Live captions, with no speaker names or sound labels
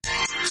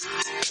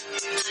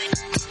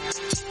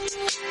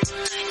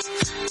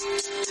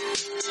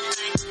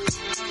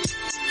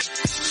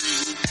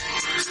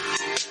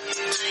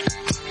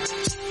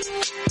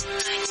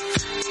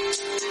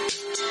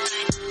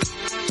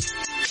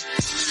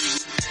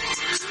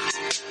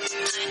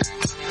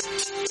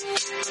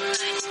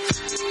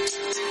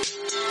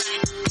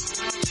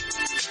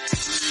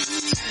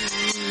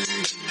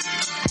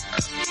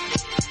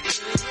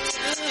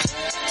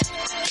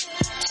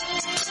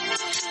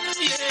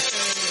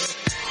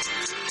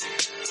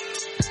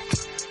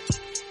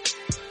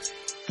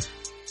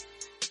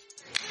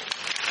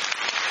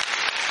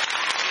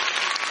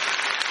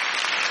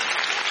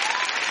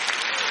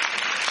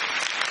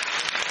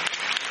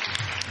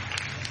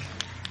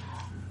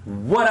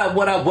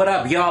What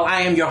up, y'all?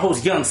 I am your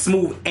host, Young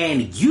Smooth,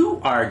 and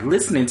you are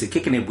listening to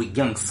Kicking It with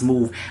Young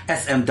Smooth,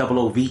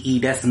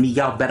 SMOOVE. That's me.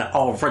 Y'all better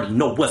already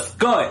know what's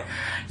good.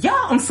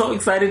 Y'all, I'm so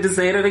excited to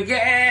say it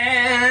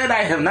again.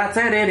 I have not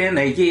said it in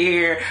a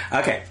year.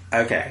 Okay.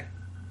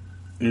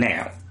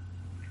 Now,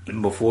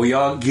 before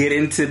y'all get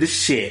into the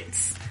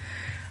shits,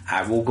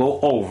 I will go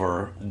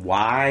over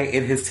why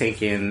it has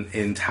taken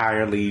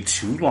entirely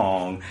too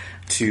long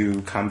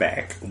to come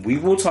back. We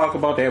will talk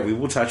about that. We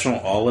will touch on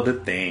all of the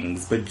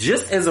things. But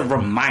just as a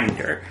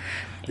reminder,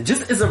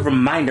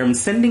 I'm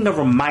sending a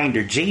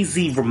reminder,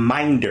 Jay-Z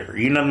reminder.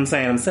 You know what I'm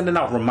saying? I'm sending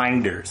out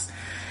reminders.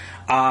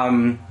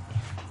 You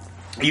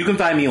can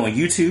find me on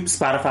YouTube,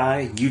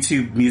 Spotify,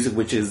 YouTube Music,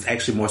 which is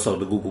actually more so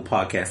the Google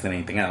Podcast than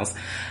anything else,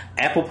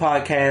 Apple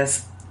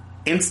Podcasts,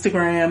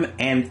 Instagram,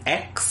 and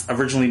X,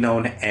 originally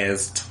known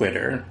as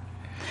Twitter.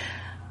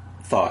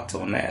 Thoughts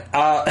on that?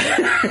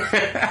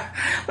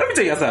 Let me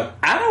tell you something.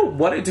 I don't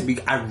want it to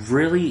be. I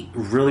really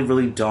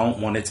don't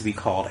want it to be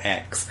called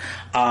X.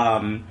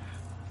 I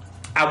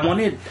don't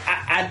want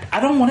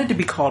it to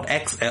be called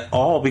X at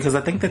all because I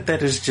think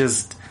that is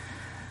just,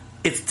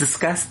 it's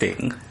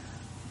disgusting.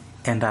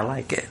 And I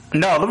like it.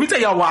 No, let me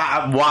tell y'all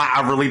why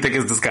I really think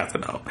it's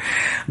disgusting though.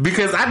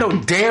 Because I know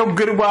damn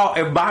good and well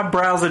if my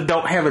browser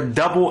don't have a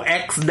double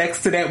X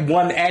next to that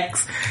one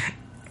X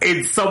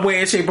in some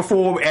way, shape, or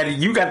form,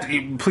 and you got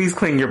to, please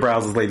clean your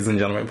browsers, ladies and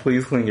gentlemen.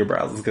 Please clean your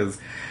browsers because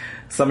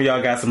some of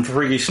y'all got some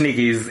freaky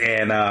sneakies,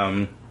 and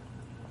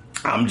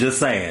I'm just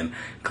saying,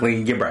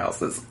 clean your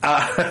browsers.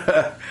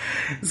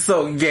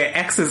 So yeah,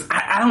 X is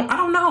I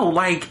don't know.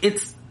 Like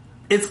it's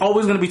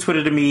always going to be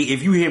Twitter to me.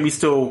 If you hear me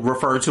still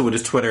refer to it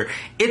as Twitter,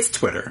 it's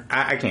Twitter.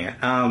 I can't.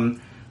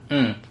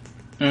 And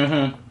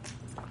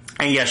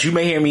yes, you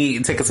may hear me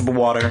take a sip of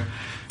water,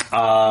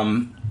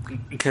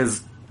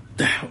 because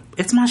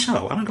it's my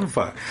show. I don't give a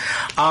fuck.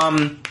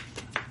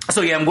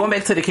 So yeah, I'm going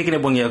back to the Kicking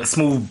It with Young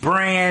Smooth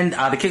brand.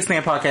 The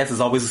Kickstand podcast is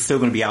always still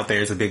going to be out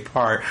there. It's a big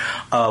part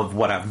of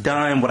what I've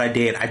done, what I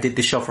did. I did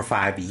this show for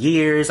 5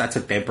 years. I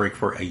took that break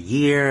for a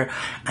year.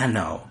 I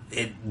know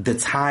the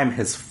time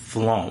has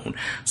flown.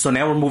 So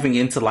now we're moving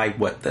into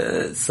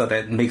so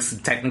that makes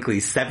technically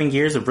 7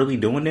 years of really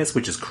doing this,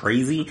 which is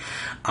crazy.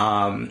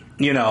 And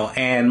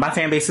my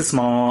fan base is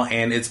small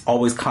and it's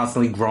always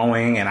constantly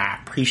growing, and I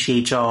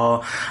appreciate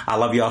y'all. I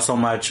love y'all so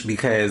much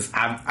because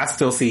I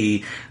still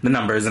see the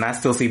numbers and I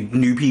still see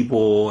new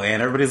people,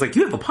 and everybody's like,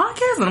 you have a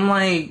podcast? And I'm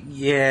like,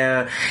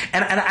 yeah.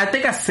 And I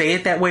think I say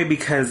it that way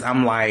because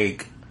I'm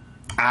like,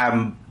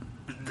 I'm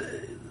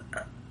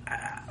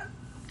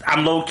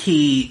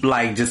low-key,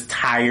 like, just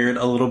tired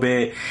a little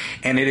bit,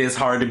 and it is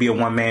hard to be a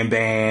one-man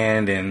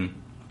band and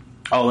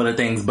all of the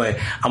things, but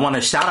I want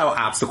to shout out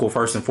Obstacle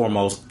first and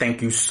foremost.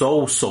 Thank you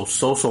so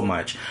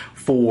much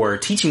for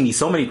teaching me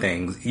so many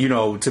things,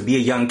 to be a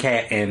young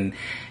cat and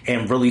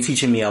really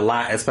teaching me a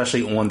lot,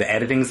 especially on the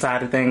editing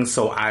side of things.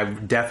 So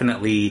I've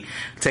definitely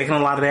taken a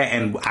lot of that,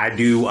 and I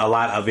do a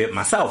lot of it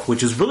myself,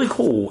 which is really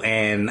cool.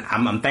 And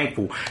I'm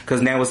thankful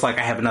because now it's like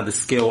I have another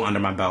skill under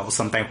my belt.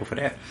 So I'm thankful for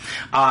that.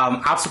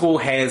 Obstacle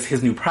has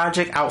his new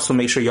project out, so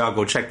make sure y'all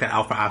go check that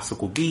out for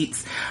Obstacle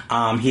Beats.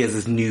 He has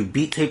his new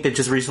beat tape that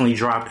just recently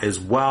dropped as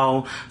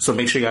well. So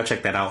make sure y'all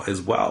check that out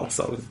as well.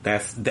 So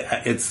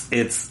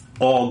it's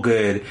all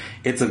good.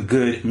 It's a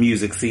good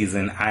music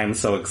season. I'm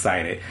so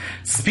excited.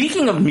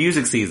 Speaking of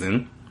music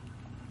season,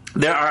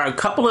 there are a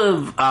couple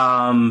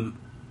of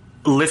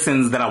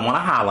listens that I want to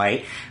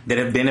highlight that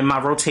have been in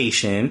my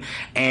rotation,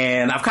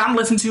 and I've kind of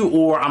listened to,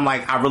 or I'm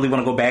like, I really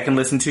want to go back and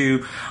listen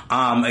to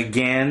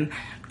again.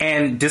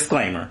 And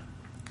disclaimer,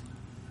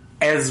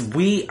 as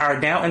we are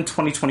now in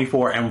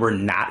 2024 and we're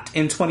not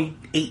in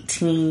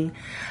 2018,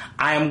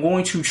 I am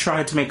going to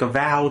try to make a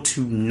vow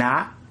to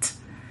not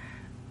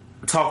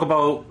talk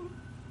about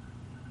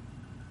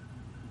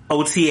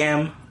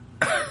OTM,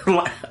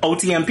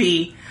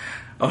 OTMP,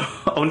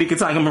 Onika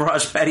Tonga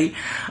Mirage Petty.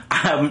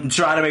 I'm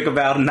trying to make a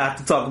vow not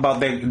to talk about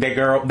that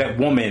girl, that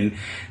woman,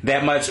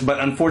 that much. But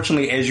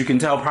unfortunately, as you can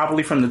tell,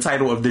 probably from the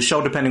title of the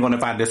show, depending on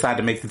if I decide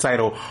to make the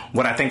title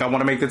what I think I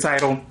want to make the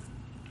title,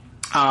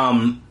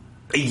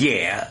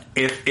 yeah,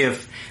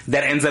 if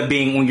that ends up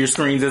being on your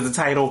screens as a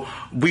title,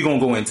 we gonna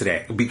go into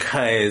that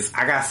because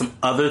I got some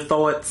other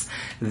thoughts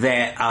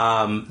that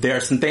there are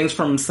some things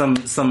from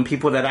some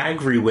people that I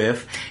agree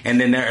with, and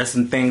then there are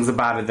some things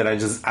about it that I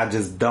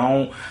just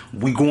don't.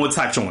 We gonna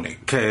touch on it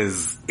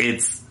because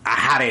it's a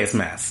hot ass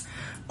mess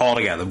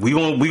altogether. We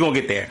gonna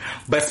get there.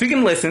 But speaking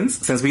of listens,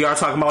 since we are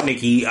talking about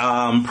Nicki,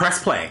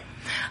 Press Play.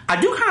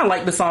 I do kind of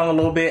like the song a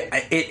little bit.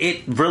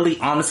 It really,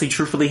 honestly,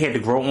 truthfully had to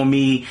grow on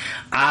me.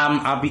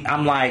 I'm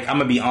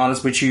gonna be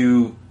honest with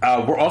you.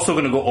 We're also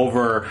gonna go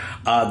over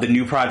the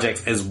new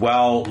projects as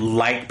well,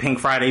 like Pink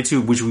Friday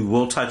 2, which we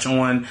will touch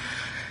on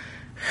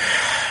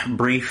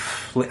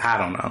briefly. I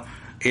don't know.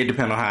 It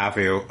depends on how I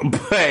feel,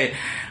 but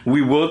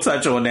we will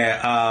touch on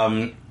that.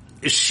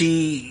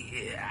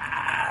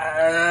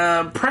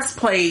 Press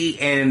Play,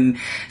 and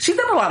she's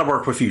done a lot of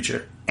work for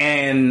Future,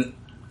 and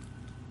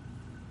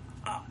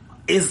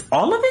is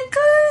all of it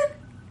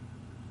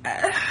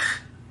good?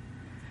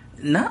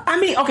 No, I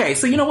mean, okay,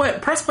 so you know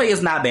what? Press Play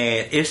is not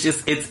bad. It's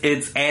just,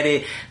 it's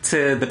added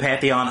to the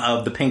pantheon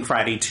of the Pink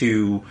Friday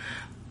 2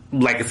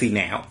 legacy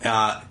now.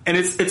 And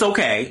it's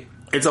okay.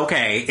 It's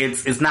okay.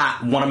 It's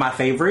not one of my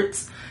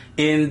favorites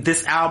in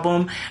this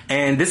album.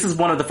 And this is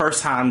one of the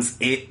first times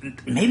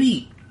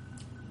maybe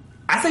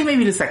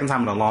the second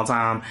time in a long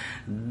time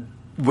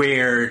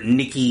where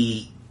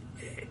Nicki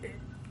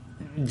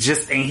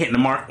just ain't hitting the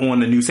mark on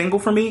the new single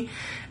for me.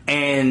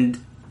 And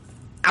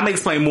I'm gonna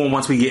explain more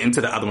once we get into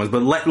the other ones,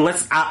 but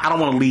I don't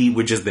want to lead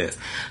with just this.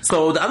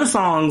 So the other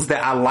songs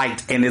that I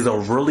liked and is a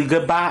really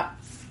good bop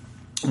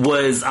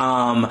was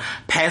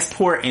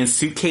Passport and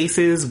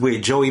Suitcases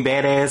with Joey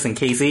Badass and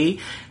KC.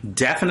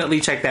 Definitely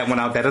check that one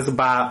out. That is a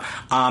bop.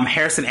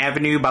 Harrison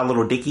Avenue by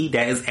Little Dicky.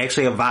 That is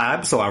actually a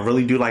vibe, so I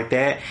really do like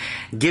that.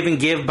 Give and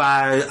Give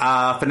by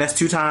Finesse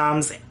Two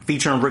Times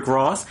featuring Rick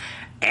Ross.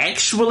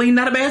 Actually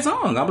not a bad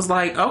song. I was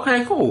like,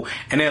 okay, cool.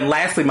 And then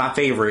lastly, my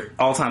favorite,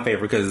 all-time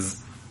favorite,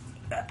 because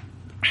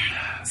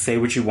say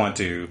what you want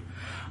to,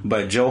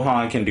 but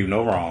Johan can do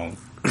no wrong.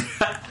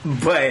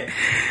 But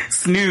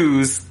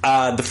Snooze,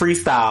 the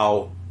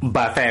freestyle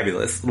by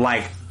Fabulous.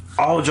 Like,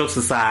 all jokes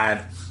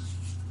aside,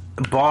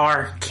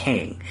 bar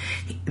king.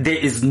 There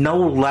is no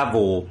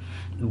level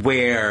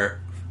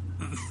where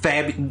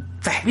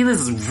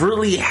Fabulous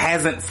really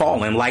hasn't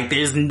fallen. Like,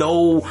 there's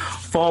no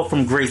fall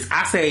from grace.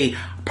 I say,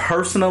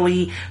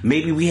 personally,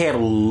 maybe we had a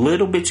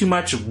little bit too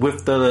much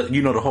with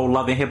the whole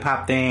Love and Hip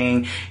Hop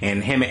thing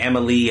and him and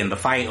Emily and the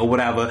fight or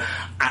whatever.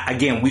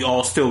 Again, we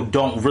all still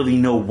don't really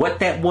know what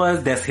that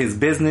was. That's his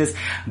business.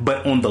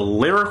 But on the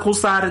lyrical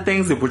side of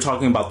things, if we're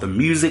talking about the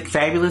music,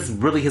 Fabulous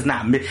really has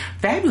not missed.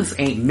 Fabulous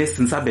ain't missed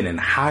since I've been in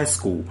high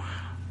school.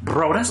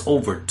 Bro, that's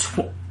over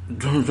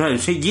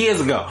 20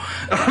 years ago.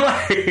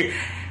 Like,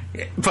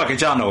 fuck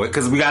it, y'all know it,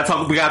 because we gotta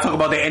talk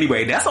about that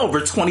anyway. That's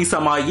over 20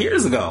 some odd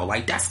years ago.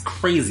 Like, that's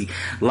crazy.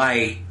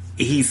 Like,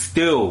 he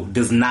still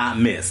does not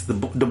miss. The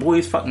boy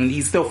is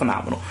he's still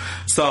phenomenal.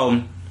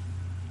 So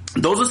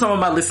those are some of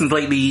my listens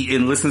lately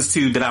and listens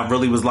to that I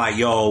really was like,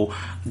 yo,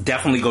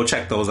 definitely go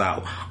check those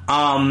out.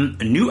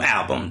 New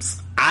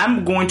albums.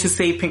 I'm going to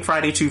save Pink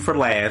Friday 2 for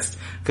last,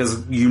 because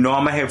I'm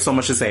gonna have so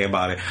much to say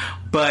about it.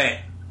 But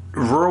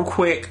real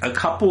quick, a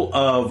couple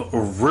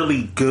of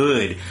really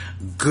good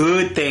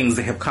things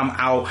that have come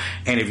out,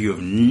 and if you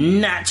have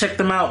not checked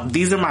them out,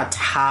 these are my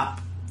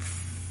top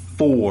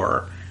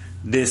 4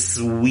 this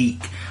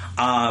week,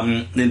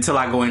 until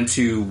I go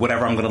into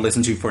whatever I'm going to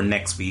listen to for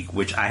next week,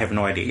 which I have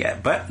no idea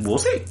yet, but we'll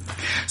see.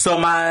 So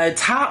my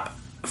top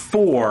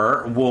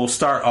 4 will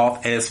start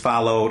off as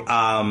followed.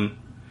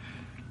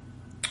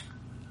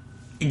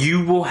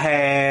 You will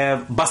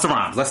have Busta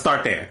Rhymes. Let's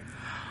start there.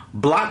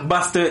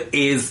 Blockbuster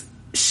is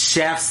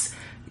Chef's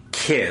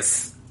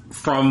Kiss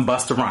from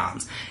Busta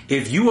Rhymes.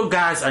 If you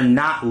guys are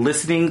not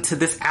listening to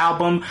this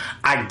album,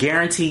 I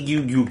guarantee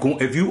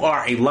if you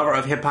are a lover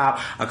of hip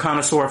hop, a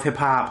connoisseur of hip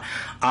hop,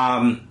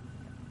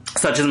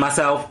 such as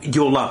myself,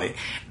 you'll love it.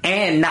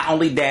 And not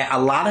only that, a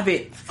lot of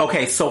it,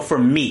 okay, so for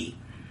me,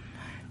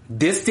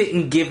 this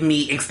didn't give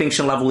me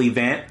Extinction Level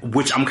Event,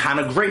 which I'm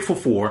kind of grateful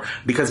for,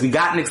 because we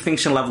got an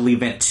Extinction Level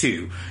Event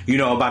 2,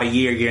 about a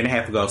year and a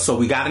half ago. So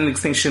we got an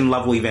Extinction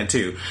Level Event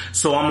 2.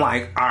 So I'm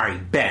like,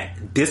 alright,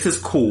 bet. This is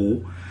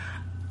cool.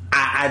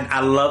 I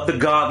love the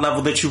God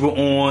level that you were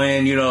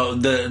on,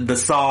 the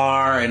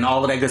SAR and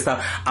all of that good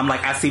stuff. I'm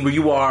like, I see where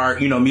you are,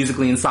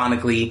 musically and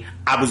sonically.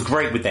 I was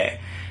great with that.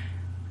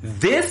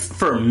 This,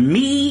 for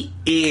me,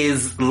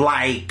 is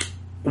like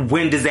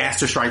When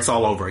Disaster Strikes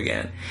all over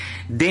again.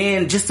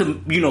 Then just to,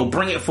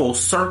 bring it full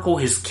circle,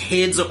 his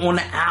kids are on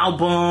the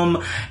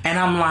album, and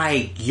I'm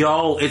like,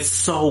 yo, it's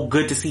so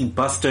good to see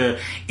Busta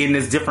in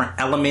this different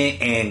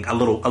element and a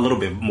little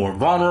bit more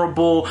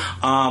vulnerable,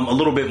 a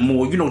little bit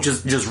more,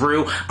 just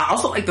real. I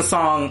also like the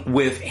song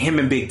with him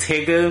and Big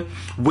Tigger,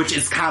 which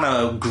is kind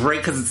of great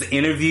because it's an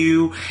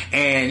interview,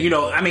 and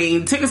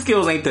Tigger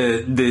skills ain't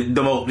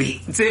the most,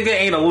 Tigger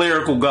ain't a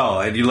lyrical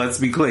god, let's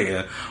be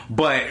clear,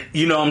 but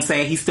what I'm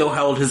saying, he still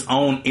held his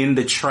own in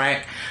the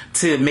track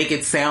to make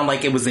it sound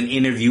like it was an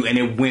interview, and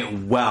it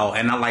went well.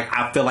 And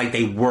I feel like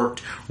they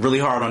worked really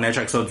hard on that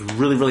track, so it's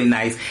really, really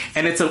nice.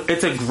 And it's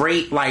a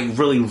great,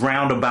 really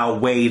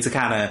roundabout way to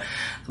kind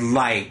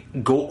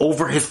of, go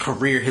over his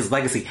career, his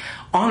legacy.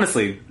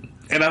 Honestly,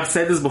 and I've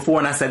said this before,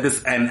 and I said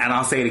this, and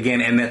I'll say it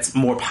again, and that's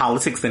more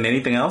politics than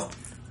anything else.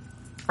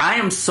 I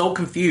am so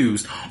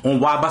confused on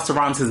why Busta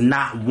Rhymes has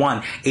not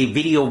won a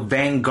Video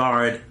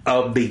Vanguard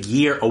of the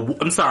Year.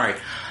 I'm sorry,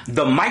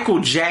 the Michael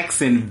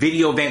Jackson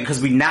Video Vanguard,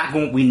 because we're not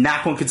going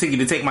to continue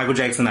to take Michael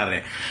Jackson out of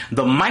there.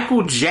 The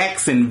Michael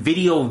Jackson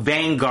Video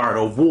Vanguard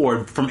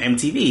Award from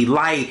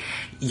MTV.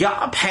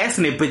 Y'all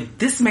passing it, but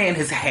this man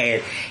has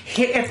had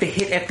hit after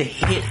hit after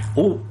hit.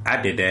 Oh,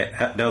 I did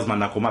that. That was my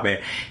knuckle, my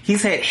bad.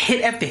 He's had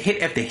hit after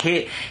hit after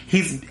hit.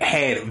 He's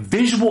had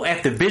visual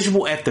after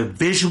visual after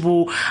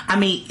visual.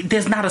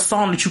 There's not a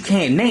song that you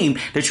can't name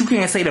that you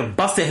can't say that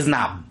Busta has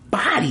not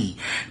body.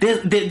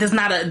 There's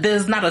not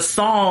a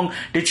song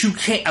that you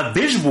can't, a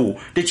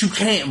visual that you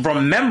can't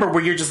remember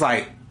where you're just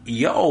like,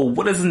 yo,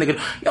 what is this nigga?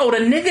 Yo, the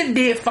nigga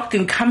did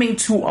fucking Coming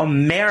to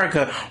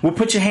America with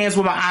Put Your Hands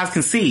Where My Eyes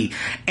Can See.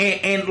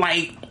 And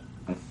like,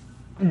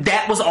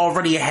 that was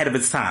already ahead of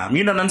its time.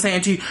 You know what I'm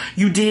saying to you?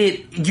 You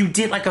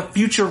did like a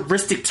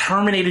futuristic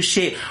Terminator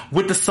shit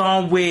with the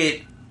song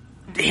with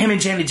him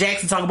and Janet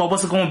Jackson talking about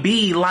what's it gonna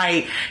be.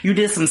 Like, you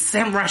did some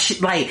samurai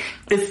shit. Like,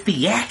 it's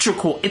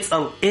theatrical. It's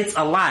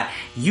a lot.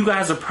 You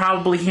guys are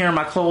probably hearing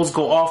my clothes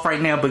go off right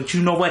now, but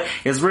you know what?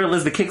 As real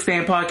as the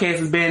Kickstand podcast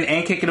has been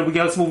and Kicking It With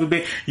Young Smooth has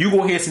been, you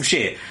gonna hear some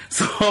shit.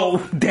 So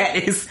that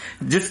is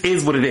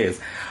what it is.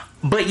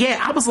 But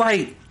yeah, I was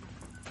like,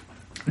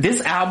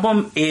 this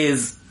album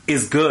is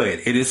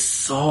good. It is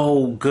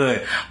so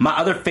good. My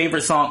other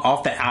favorite song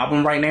off the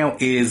album right now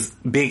is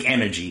Big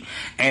Energy,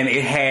 and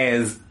it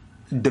has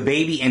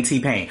DaBaby and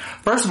T-Pain.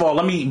 First of all,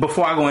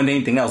 before I go into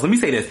anything else, let me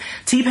say this.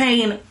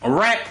 T-Pain,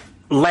 rap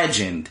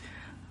legend.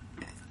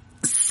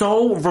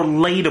 So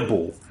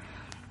relatable.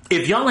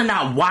 If y'all are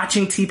not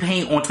watching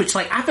T-Pain on Twitch,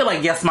 like, I feel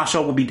like, yes, my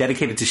show will be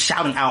dedicated to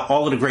shouting out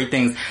all of the great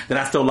things that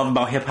I still love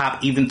about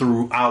hip-hop, even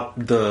throughout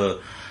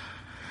the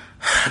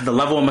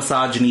level of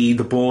misogyny,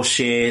 the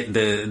bullshit,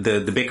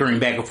 the bickering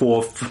back and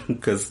forth,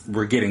 because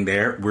we're getting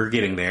there.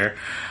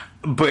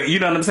 But you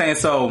know what I'm saying?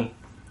 So,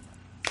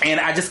 and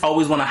I just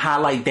always want to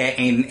highlight that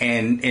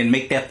and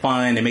make that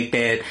fun and make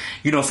that,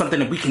 you know, something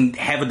that we can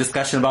have a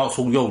discussion about.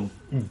 So, yo,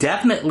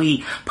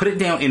 definitely put it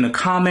down in the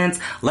comments.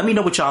 Let me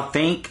know what y'all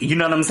think, you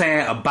know what I'm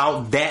saying,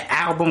 about that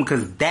album,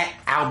 because that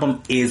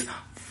album is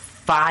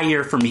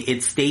fire for me.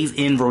 It stays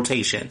in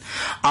rotation.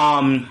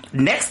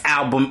 Next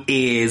album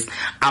is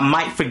I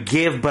Might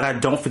Forgive But I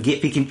Don't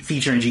Forget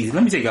featuring Jeezy.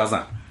 Let me tell y'all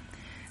something.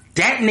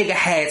 That nigga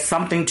had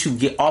something to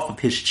get off of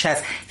his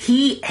chest.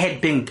 He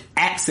had been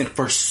absent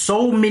for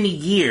so many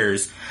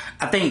years.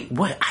 I think,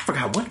 I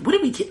forgot, what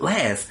did we get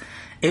last?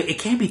 It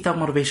can't be Thug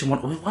Motivation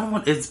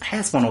 1. It's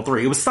past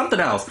 103. It was something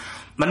else.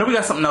 I know we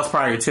got something else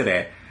prior to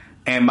that.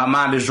 And my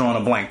mind is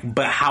drawing a blank.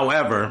 But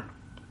however,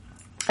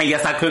 I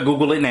guess I could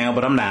Google it now,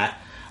 but I'm not.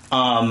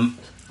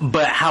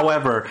 But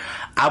however,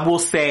 I will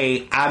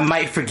say I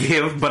might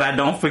forgive, but I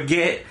don't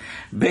forget.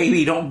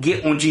 Baby, don't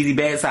get on Jeezy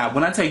bad side.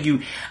 When I tell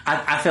you,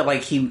 I felt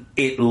like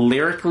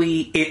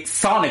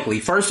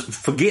sonically, first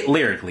forget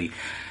lyrically,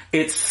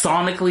 it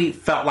sonically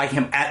felt like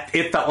him,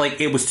 it felt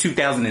like it was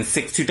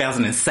 2006,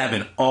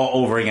 2007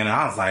 all over again. And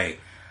I was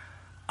like,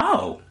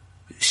 oh,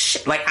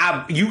 shit. Like,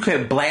 you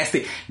could blast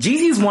it.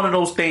 Jeezy is one of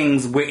those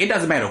things where it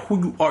doesn't matter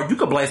who you are. You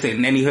could blast it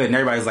in any hood and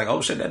everybody's like,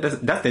 oh shit, that's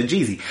the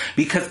Jeezy.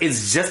 Because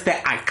it's just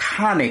that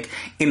iconic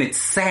in its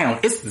sound.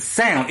 It's the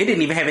sound. It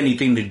didn't even have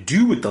anything to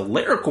do with the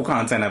lyrical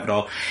content of it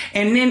all.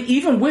 And then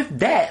even with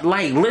that,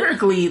 like,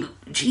 lyrically,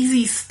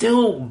 Jeezy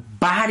still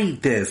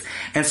bodied this.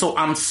 And so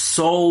I'm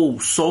so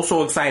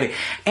excited.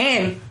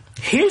 And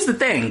here's the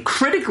thing,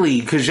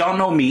 critically, because y'all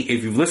know me,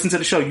 if you've listened to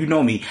the show, you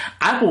know me,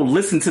 I will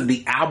listen to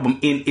the album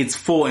in its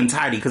full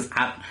entirety, because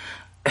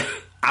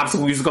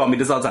obviously used to call me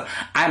this all the time.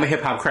 I'm a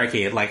hip-hop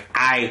crackhead. Like,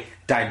 I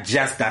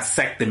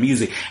dissect the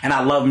music, and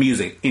I love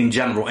music in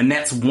general, and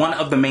that's one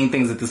of the main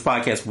things that this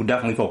podcast will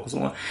definitely focus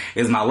on,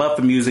 is my love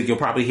for music. You'll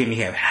probably hear me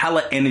have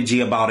hella energy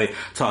about it,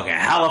 talking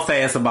hella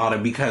fast about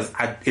it, because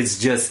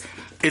it's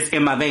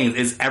in my veins.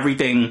 It's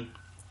everything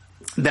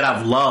that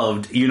I've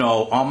loved, you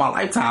know, all my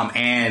lifetime,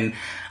 and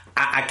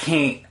I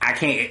can't,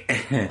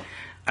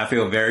 I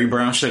feel very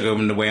brown sugar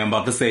in the way I'm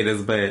about to say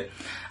this, but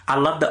I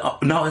love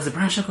is it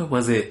brown sugar?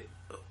 Was it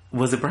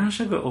brown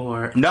sugar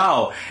or?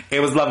 No, it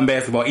was Love and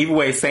Basketball. Either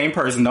way, same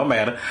person, no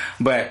matter.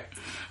 But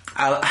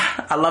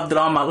I loved it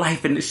all my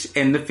life,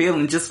 and the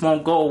feeling just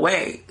won't go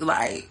away.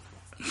 Like,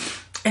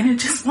 and it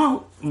just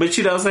won't. But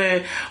you know what I'm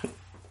saying?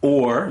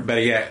 Or,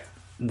 better yet,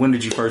 when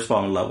did you first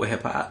fall in love with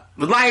hip hop?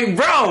 Like,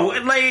 bro,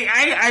 like,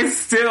 I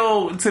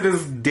still, to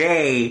this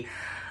day,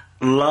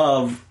 I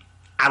love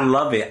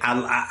it.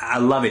 I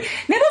love it.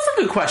 Now, that's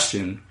a good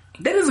question.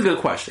 That is a good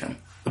question.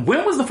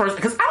 When was the first...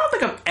 Because I don't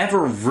think I've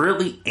ever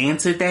really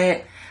answered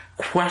that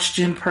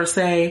question, per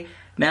se.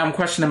 Now I'm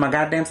questioning my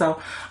goddamn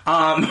self.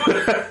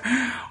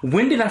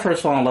 When did I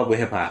first fall in love with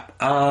hip-hop?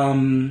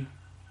 I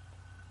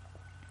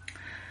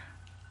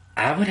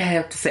would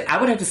have to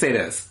say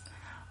this.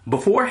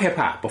 Before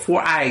hip-hop,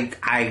 before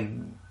I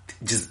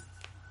just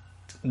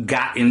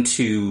got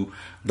into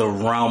the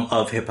realm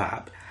of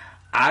hip-hop,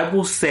 I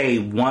will say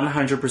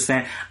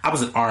 100% I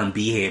was an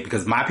R&B head,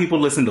 because my people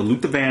listened to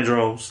Luther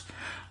Vandross,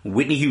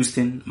 Whitney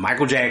Houston,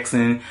 Michael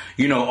Jackson,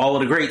 you know, all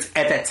of the greats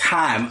at that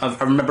time. I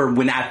remember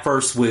when I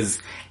first was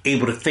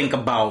able to think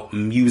about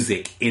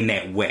music in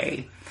that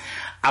way.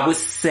 I would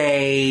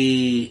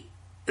say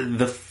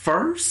the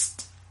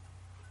first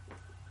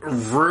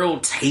real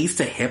taste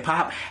of hip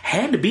hop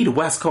had to be the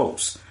West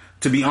Coast,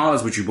 to be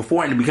honest with you,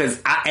 because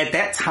at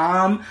that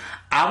time,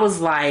 I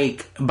was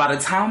like, by the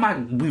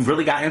time we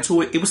really got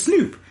into it, it was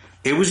Snoop.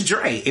 It was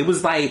Dre. It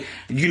was like,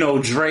 you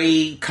know,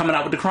 Dre coming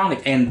out with the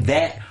Chronic. And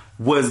that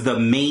was the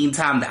main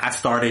time that I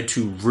started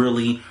to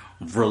really,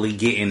 really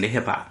get into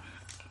hip hop.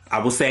 I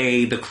will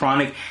say The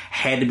Chronic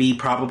had to be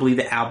probably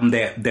the album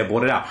that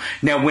brought it out.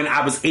 Now, when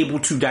I was able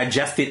to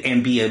digest it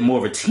and be more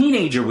of a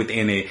teenager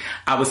within it,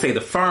 I would say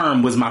The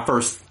Firm was my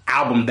first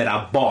album that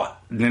I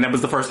bought. And that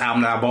was the first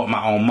album that I bought with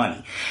my own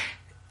money.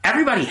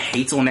 Everybody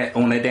hates on that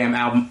damn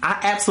album. I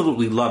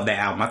absolutely love that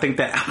album. I think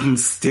that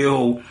album's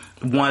still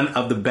one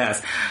of the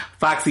best.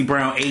 Foxy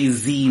Brown,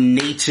 AZ,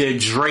 Nature,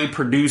 Dre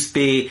produced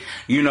it.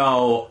 You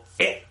know,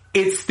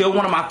 it's still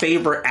one of my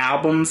favorite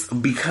albums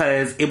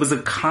because it was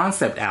a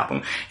concept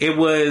album. It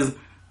was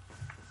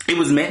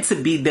meant to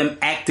be them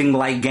acting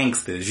like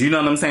gangsters. You know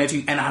what I'm saying to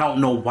you? And I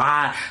don't know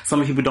why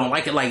some people don't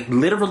like it. Like,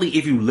 literally,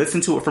 if you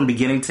listen to it from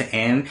beginning to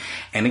end,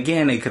 and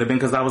again, it could have been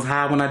because I was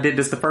high when I did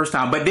this the first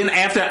time. But then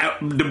after,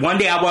 one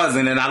day I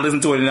wasn't, and I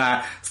listened to it and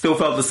I still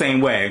felt the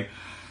same way.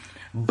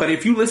 But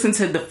if you listen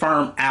to the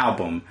Firm,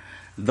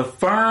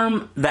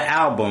 the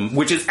album,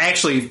 which is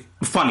actually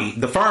funny.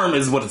 The Firm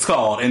is what it's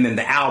called, and then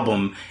the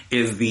album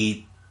is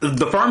the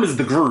Firm is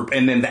the group,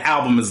 and then the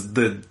album is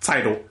the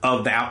title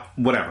of the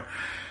whatever.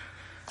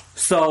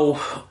 So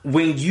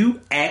when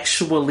you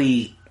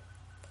actually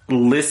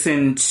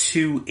listen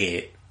to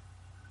it,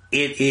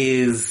 it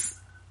is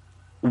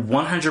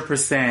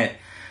 100%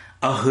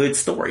 a hood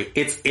story.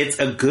 It's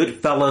a good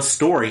fella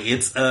story.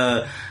 It's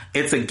a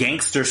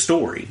gangster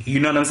story. You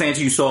know what I'm saying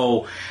to you?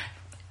 So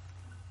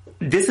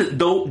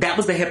that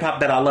was the hip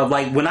hop that I love.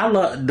 Like,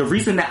 the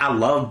reason that I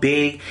love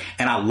Big,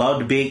 and I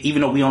loved Big,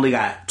 even though we only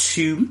got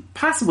 2,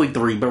 possibly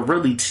 3, but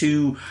really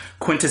 2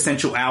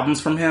 quintessential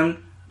albums from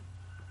him.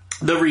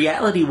 The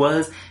reality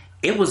was,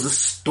 it was a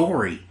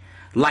story.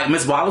 Like,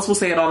 Miss Wallace will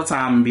say it all the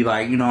time and be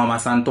like, you know, I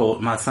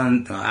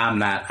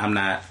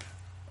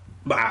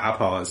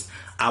paused.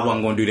 I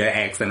wasn't going to do that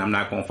accent. I'm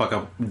not going to fuck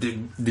up. The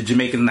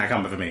Jamaican's not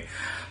coming for me.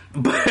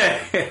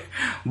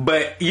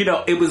 But, you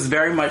know, it was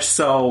very much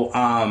so,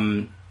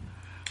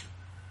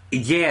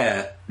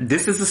 yeah,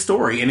 this is a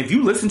story. And if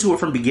you listen to it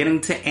from beginning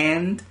to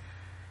end,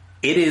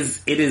 it's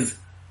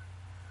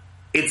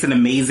an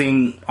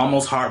amazing,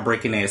 almost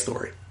heartbreaking ass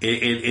story.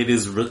 It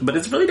is, but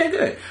it's really that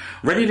good.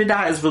 Ready to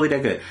Die is really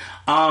that good.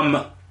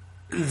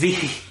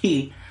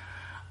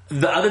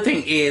 The other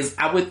thing is,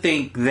 I would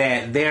think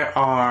that there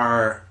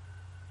are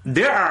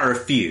a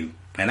few,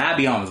 and I'll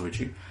be honest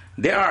with you,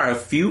 there are a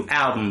few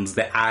albums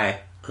that I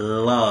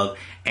love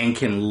and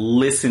can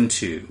listen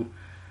to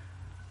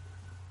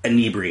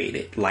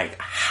inebriated, like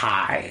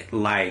high,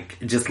 like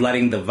just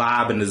letting the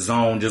vibe and the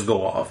zone just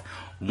go off.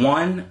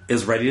 One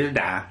is Ready to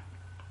Die.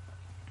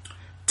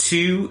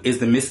 2 is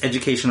The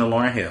Miseducation of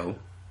Lauryn Hill.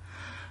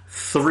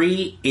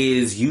 3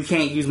 is You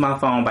Can't Use My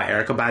Phone by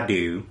Erykah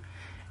Badu.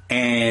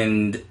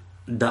 And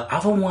the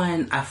other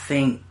one, I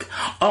think...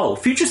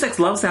 Future Sex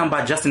Love Sound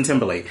by Justin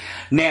Timberlake.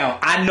 Now,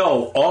 I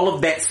know all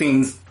of that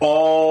seems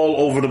all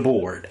over the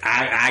board.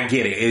 I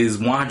get it. It is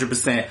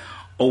 100%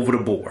 over the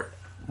board.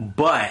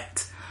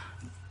 But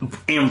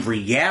in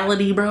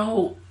reality,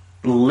 bro,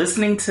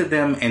 listening to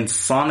them and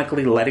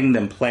sonically letting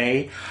them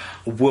play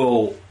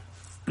will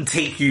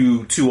take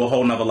you to a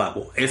whole nother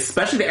level,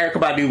 especially the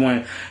Erykah Badu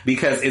one,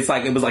 because it was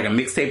like a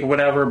mixtape or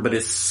whatever, but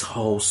it's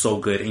so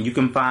good. And you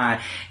can find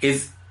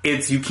it's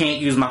You Can't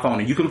Use My Phone,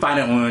 and you can find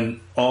it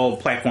on all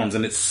platforms,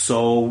 and it's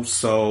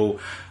so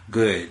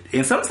good.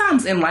 And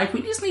sometimes in life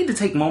we just need to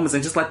take moments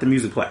and just let the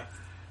music play.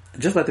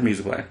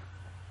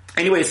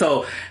 Anyway,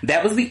 so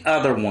that was the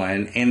other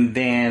one, and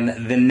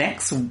then the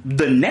next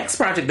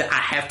project that I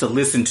have to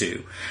listen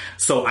to.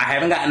 So I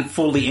haven't gotten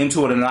fully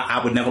into it, and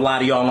I would never lie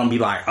to y'all and be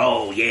like,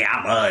 "Oh yeah,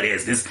 I love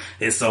this. This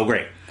is so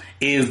great."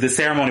 Is The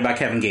Ceremony by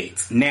Kevin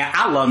Gates. Now,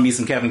 I love me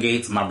some Kevin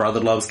Gates. My brother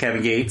loves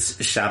Kevin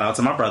Gates. Shout out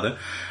to my brother.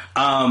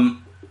 Yeah.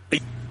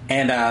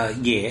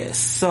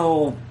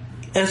 So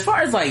as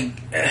far as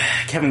like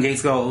Kevin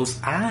Gates goes,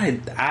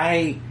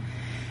 I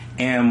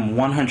am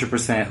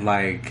 100%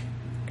 like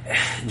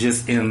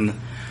just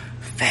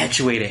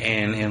infatuated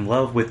and in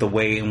love with the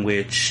way in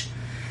which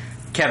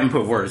Kevin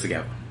put words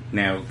together.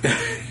 Now,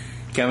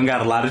 Kevin got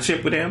a lot of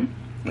chip with him.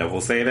 I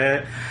will say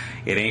that.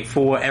 It ain't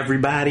for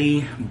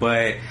everybody,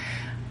 but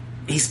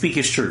he speaks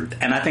his truth.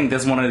 And I think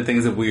that's one of the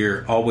things that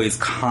we're always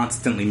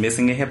constantly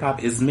missing in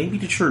hip-hop is maybe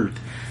the truth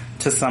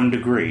to some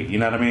degree. You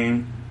know what I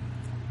mean?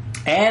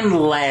 And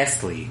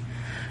lastly,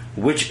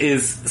 which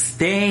is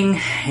staying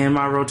in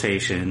my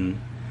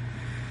rotation,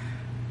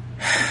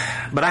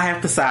 but I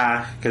have to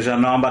sigh, because y'all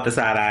know I'm about to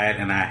side-eye it,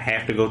 and I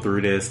have to go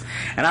through this.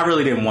 And I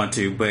really didn't want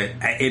to, but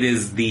it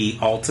is the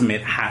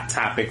ultimate hot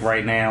topic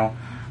right now.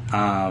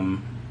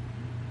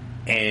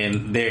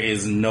 And there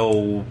is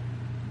no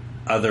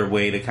other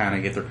way to kind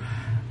of get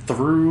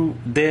through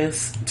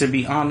this, to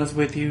be honest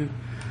with you.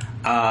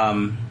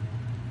 Yeah,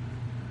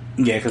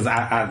 because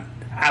I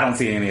don't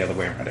see any other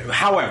way around it.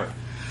 However,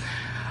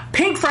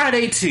 Pink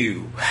Friday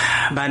 2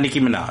 by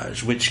Nicki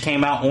Minaj, which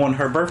came out on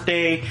her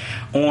birthday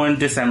on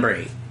December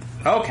 8th.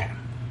 Okay.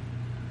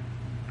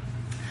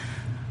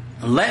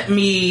 Let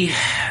me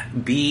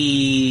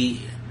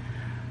be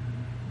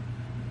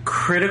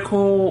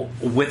critical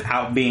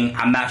without being...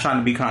 I'm not trying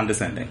to be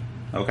condescending,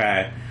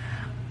 okay?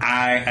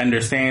 I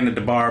understand that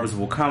the Barbs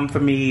will come for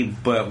me,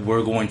 but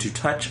we're going to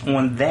touch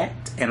on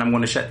that, and I'm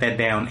going to shut that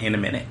down in a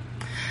minute.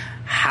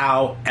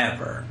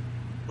 However,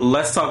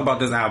 let's talk about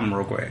this album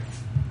real quick.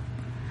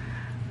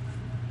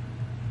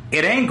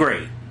 It ain't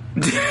great.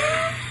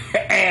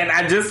 And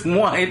I just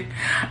want...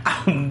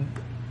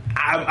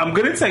 I'm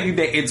going to tell you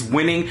that it's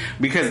winning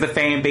because the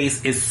fan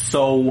base is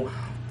so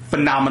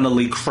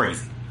phenomenally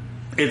crazy.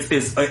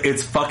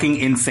 It's fucking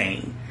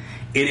insane.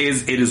 It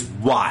is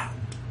wild.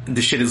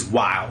 The shit is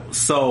wild.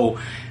 So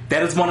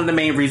that is one of the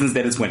main reasons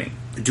that it's winning.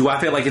 Do I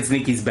feel like it's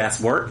Nicki's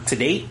best work to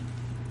date?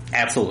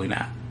 Absolutely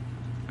not.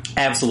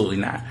 Absolutely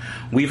not.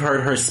 We've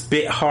heard her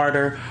spit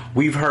harder.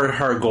 We've heard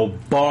her go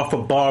bar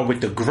for bar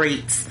with the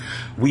greats.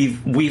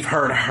 We've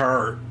heard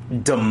her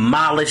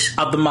demolish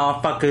other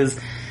motherfuckers.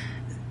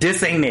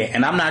 This ain't it.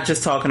 And I'm not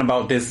just talking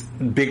about this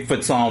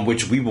Bigfoot song,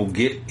 which we will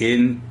get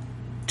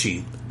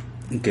into,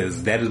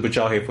 because that is what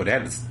y'all here for.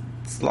 That is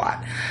a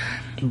lot.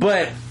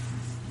 But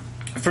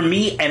for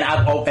me, and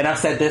I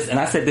said this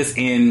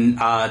in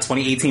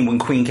 2018 when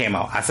Queen came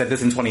out. I said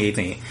this in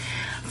 2018.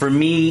 For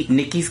me,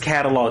 Nicki's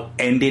catalog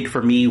ended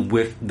for me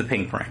with the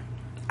Pink Print.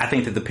 I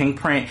think that the Pink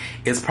Print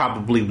is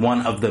probably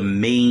one of the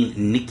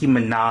main Nicki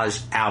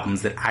Minaj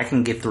albums that I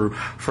can get through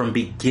from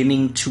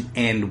beginning to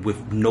end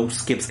with no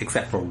skips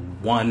except for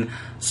one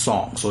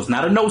song. So it's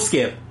not a no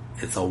skip,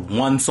 it's a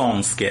one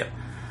song skip.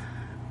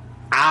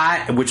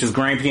 Which is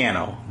Grand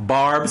Piano.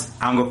 Barbs,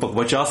 I'm gonna fuck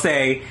what y'all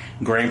say.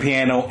 Grand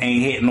Piano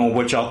ain't hitting on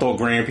what y'all thought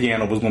Grand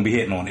Piano was gonna be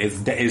hitting on.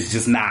 It's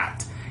just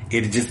not.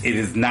 It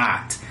is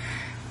not.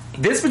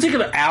 This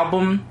particular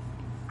album,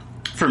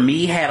 for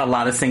me, had a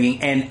lot of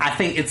singing, and I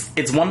think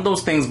it's one of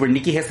those things where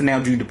Nicki has to now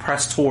do the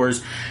press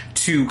tours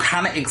to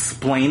kind of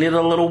explain it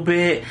a little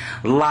bit.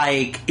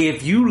 Like,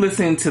 if you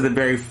listen to the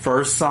very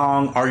first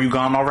song, Are You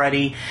Gone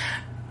Already?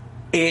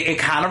 It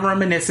kind of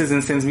reminisces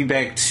and sends me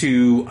back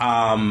to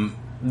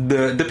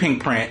the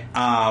Pink Print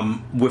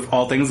with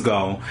All Things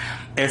Go.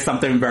 It's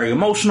something very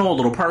emotional, a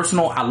little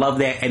personal. I love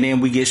that. And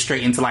then we get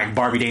straight into like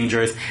Barbie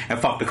Dangerous and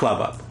Fuck the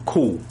Club Up.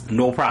 Cool,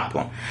 no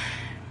problem.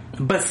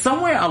 But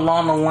somewhere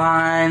along the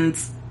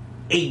lines,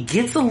 it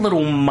gets a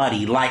little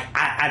muddy. Like,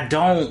 I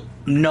don't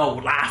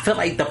know. I feel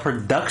like the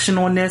production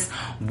on this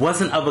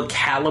wasn't of a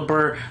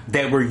caliber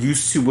that we're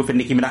used to with a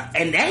Nicki Minaj.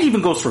 And that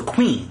even goes for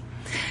Queen.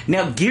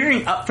 Now,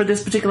 gearing up for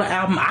this particular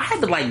album, I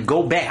had to like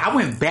go back. I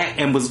went back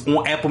and was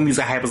on Apple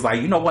Music. I was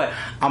like, you know what?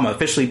 I'm gonna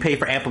officially pay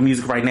for Apple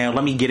Music right now.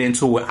 Let me get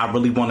into it. I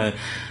really want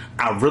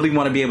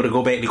to be able to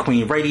go back to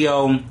Queen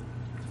Radio.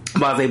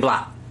 Blah, blah,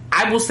 blah.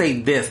 I will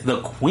say this,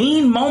 the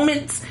Queen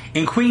moments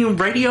in Queen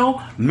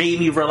Radio made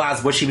me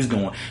realize what she was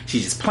doing.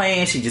 She's just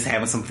playing, she's just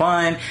having some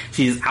fun,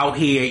 she's out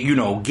here,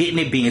 getting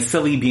it, being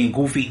silly, being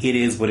goofy. It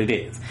is what it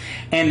is.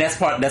 And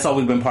that's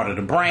always been part of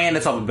the brand,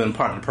 that's always been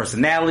part of the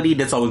personality,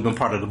 that's always been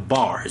part of the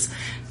bars.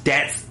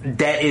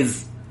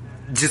 It's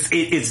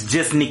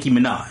just Nicki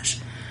Minaj.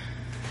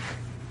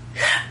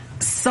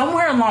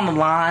 Somewhere along the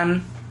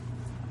line,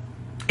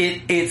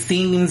 it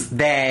seems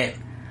that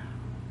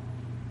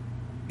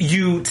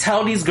you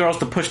tell these girls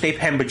to push their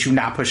pen, but you're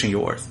not pushing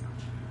yours.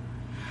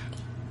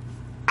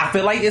 I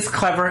feel like it's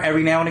clever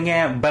every now and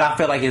again, but I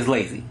feel like it's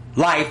lazy.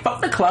 Like,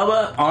 Fuck the Club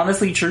Up,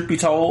 honestly, truth be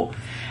told,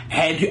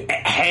 had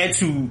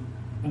to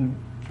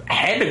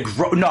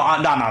grow. No,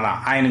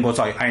 I ain't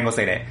gonna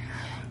say that.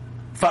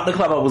 Fuck the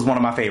Club Up was one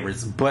of my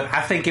favorites, but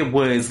I think it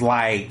was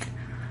like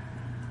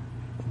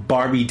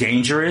Barbie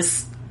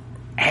Dangerous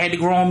had to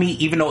grow on me,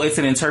 even though it's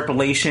an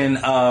interpolation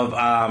of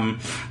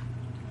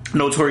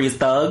Notorious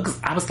Thugs.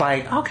 I was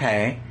like,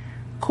 okay,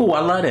 cool,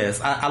 I love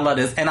this. I love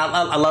this. And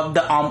I love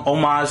the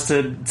homage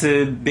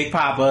to Big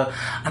Papa.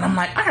 And I'm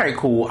like, alright,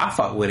 cool, I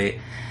fuck with it.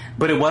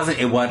 But it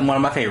wasn't one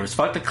of my favorites.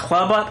 Fuck the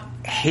Club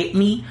Up hit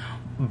me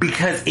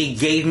because it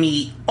gave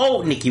me,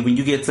 oh, Nicki, when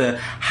you get to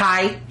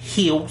high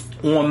heels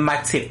on my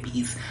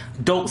tippies,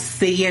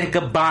 Dolce and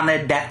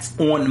Gabbana, that's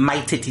on my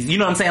titties. You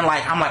know what I'm saying?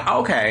 Like, I'm like,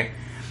 okay,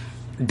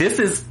 this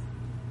is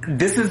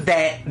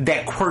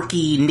that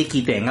quirky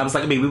Nicki thing. I was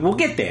like, maybe we'll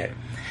get there.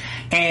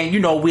 And,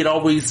 we'd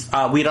already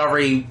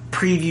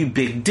previewed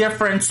Big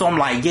Difference, so I'm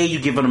like, yeah, you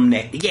giving them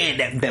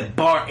that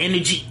bar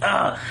energy,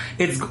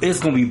 it's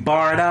gonna be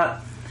barred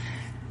up.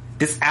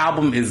 This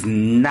album is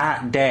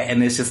not that,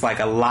 and it's just like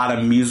a lot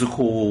of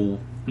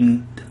musical,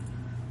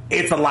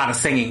 it's a lot of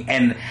singing,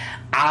 and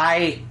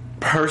I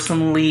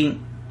personally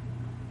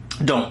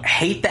don't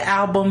hate the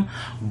album,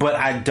 but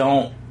I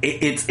don't,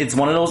 it's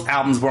one of those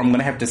albums where I'm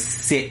gonna have to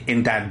sit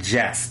and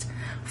digest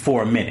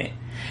for a minute.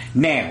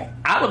 Now,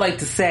 I would like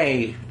to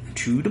say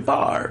to the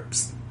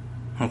Barbs,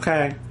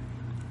 okay,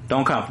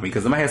 don't come for me,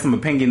 because I'm gonna have some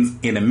opinions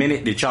in a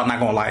minute that y'all not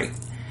gonna like,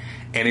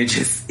 and it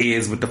just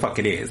is what the fuck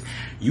it is.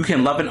 You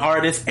can love an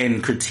artist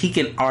and critique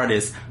an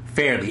artist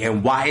fairly,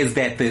 and why is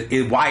it that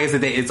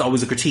it's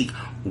always a critique?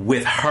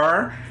 With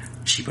her,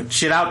 she put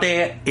shit out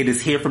there, it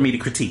is here for me to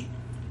critique.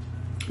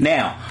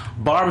 Now,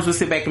 Barbs will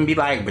sit back and be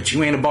like, but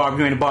you ain't a Barb,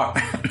 you ain't a Barb.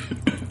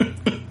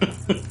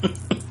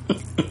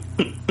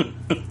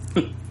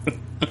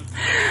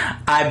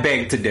 I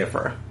beg to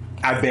differ.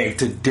 I beg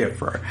to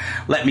differ.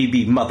 Let me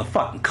be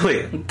motherfucking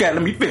clear. Okay,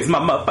 let me fix my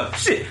motherfucking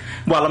shit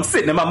while I'm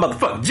sitting in my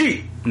motherfucking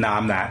Jeep. No,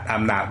 I'm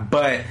not.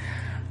 But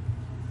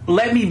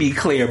let me be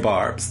clear,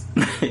 Barbs.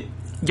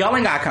 Y'all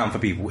ain't gotta come for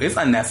people. It's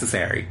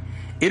unnecessary.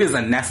 It is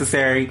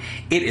unnecessary.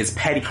 It is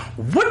petty.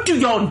 What do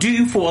y'all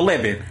do for a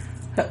living?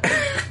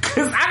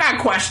 Because I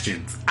got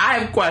questions. I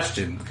have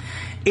questions.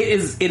 It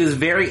is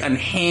very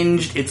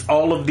unhinged. It's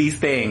all of these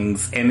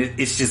things, and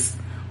it's just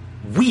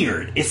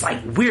weird. It's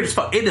like weird as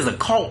fuck. It is a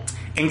cult,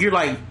 and you're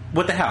like,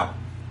 what the hell?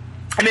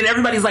 And then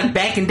everybody's like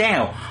backing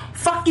down.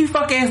 Fuck you,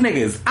 fuck ass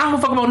niggas. I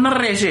don't fuck about none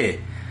of that shit.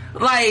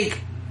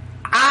 Like,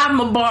 I'm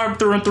a Barb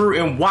through and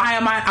through, and why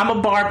am I? I'm a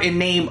Barb in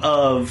name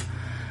of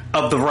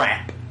the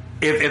rap.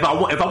 If I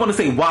want to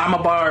say why I'm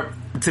a Barb,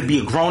 to be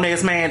a grown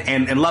ass man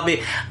and love it,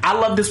 I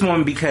love this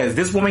woman because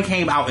this woman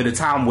came out at a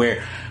time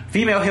where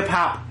female hip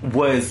hop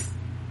was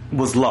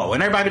low,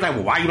 and everybody be like,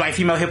 well, why you like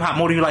female hip hop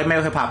more than you like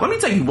male hip hop? Let me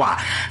tell you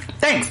why.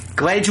 Thanks,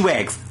 glad you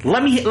asked.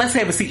 Let's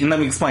have a seat and let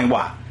me explain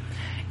why.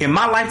 In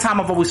my lifetime,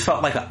 I've always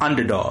felt like an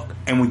underdog,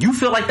 and when you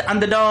feel like the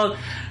underdog,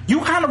 you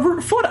kind of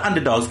root for the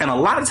underdogs. And a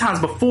lot of times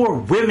before,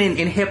 women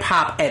in hip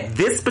hop at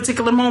this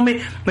particular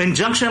moment in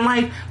junction in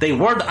life, they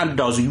were the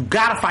underdogs. You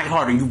gotta fight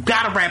harder, you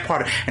gotta rap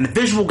harder, and the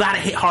visual gotta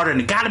hit harder,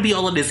 and it gotta be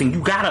all of this, and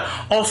you gotta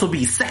also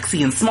be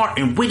sexy and smart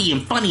and witty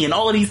and funny and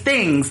all of these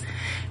things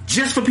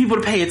just for people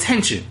to pay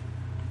attention.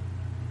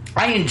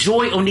 I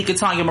enjoy Onika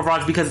Tanya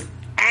Mirage because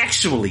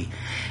actually,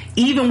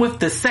 even with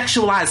the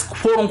sexualized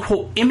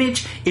quote-unquote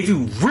image, if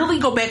you really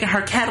go back in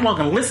her catalog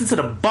and listen to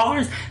the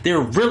bars, there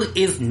really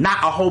is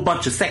not a whole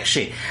bunch of sex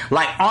shit.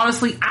 Like,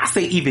 honestly, I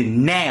say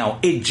even now,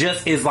 it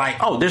just is like,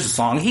 oh, there's a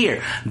song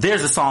here,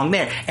 there's a song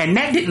there. And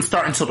that didn't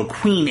start until the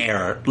Queen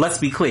era, let's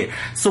be clear.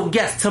 So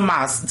yes, to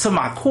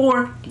my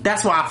core,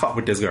 that's why I fuck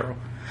with this girl.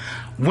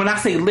 When I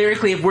say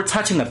lyrically, if we're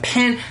touching the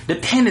pen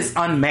is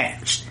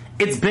unmatched.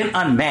 It's been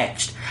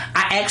unmatched.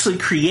 I actually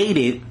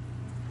created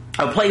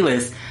a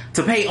playlist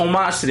to pay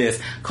homage to this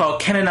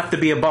called KenEnough to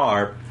be a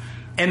Barb.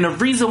 And the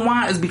reason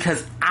why is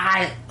because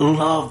I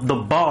love the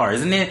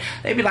bars. And then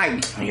they be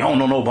like, you don't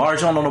know no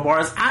bars, you don't know no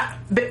bars.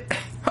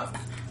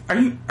 Are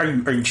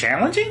you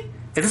challenging?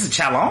 Is this a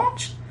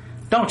challenge?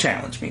 Don't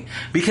challenge me.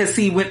 Because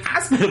see, when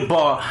I spit a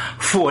bar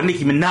for a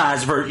Nicki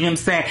Minaj verse, you know what I'm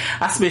saying?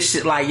 I spit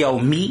shit like, yo,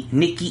 me,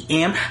 Nicki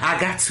M, I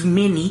got too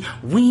many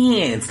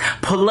wins.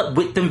 Pull up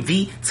with them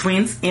V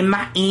twins in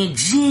my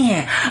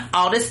engine.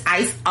 All this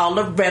ice all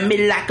around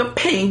me like a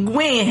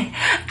penguin.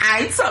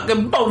 I ain't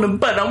talking bowling,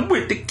 but I'm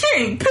with the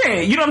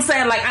kingpin. You know what I'm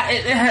saying? Like,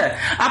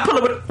 I pull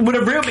up with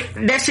a real,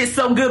 that shit's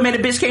so good,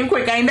 man, the bitch came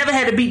quick. I ain't never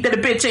had a beat that a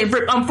bitch ain't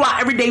rip. I'm fly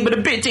every day, but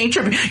a bitch ain't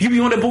tripping. You be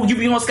on the boo, you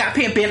be on Scott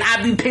Pimpin',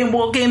 I be pin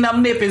walking,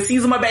 I'm nipping.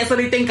 See, on my back so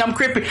they think I'm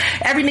crippin'.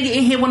 Every nigga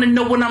in here wanna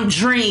know what I'm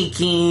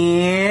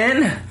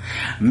drinking.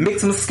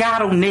 Mixed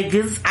Moscato,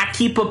 niggas. I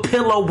keep a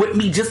pillow with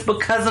me just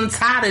because I'm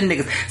tired of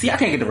niggas. See, I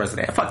can't get the rest of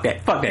that. Fuck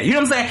that. You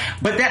know what I'm saying?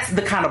 But that's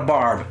the kind of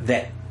Barb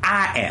that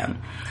I am.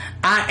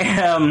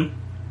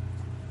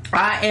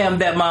 I am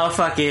that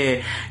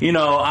motherfucker,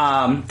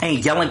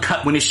 ain't yelling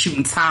cut when it's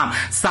shooting time.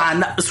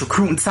 Sign up, it's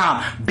recruiting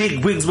time.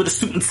 Big wigs with a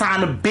suit and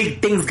tie, the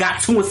big things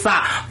got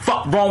suicide.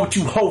 Fuck wrong with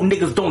you hoe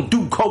niggas, don't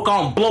do coke,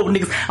 I don't blow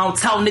niggas. I don't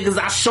tell niggas,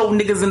 I show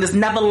niggas, and it's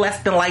never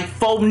less than like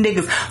 4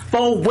 niggas.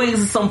 4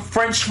 wings and some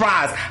french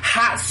fries,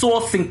 hot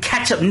sauce and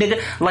ketchup,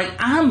 nigga. Like,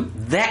 I'm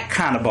that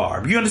kind of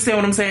Barb. You understand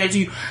what I'm saying to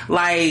you?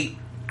 Like,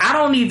 I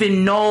don't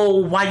even know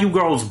why you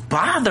girls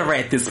bother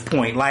at this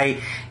point.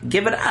 Like,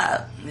 give it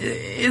up.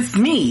 It's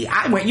me.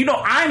 I'm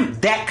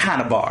that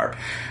kind of Barb.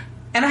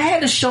 And I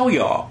had to show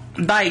y'all.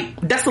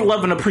 Like, that's the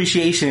love and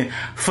appreciation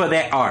for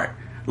that art.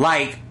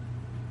 Like,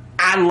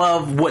 I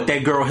love what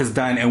that girl has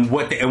done and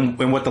what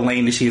the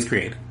lane that she has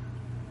created.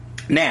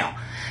 Now,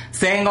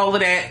 saying all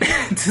of that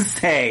to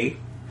say,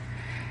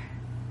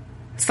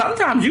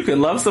 sometimes you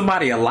can love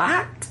somebody a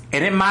lot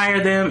and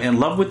admire them and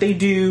love what they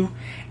do,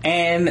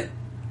 and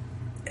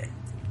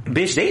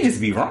bitch, they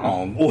just be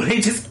wrong, or they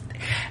just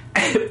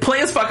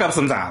players fuck up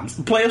sometimes.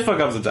 So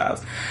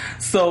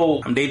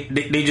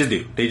they just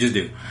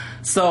do.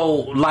 So,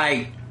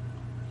 like,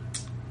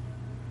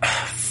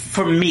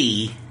 for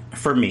me,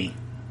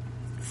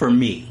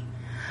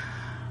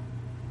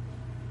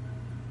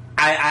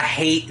 I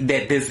hate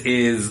that this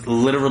is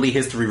literally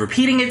history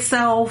repeating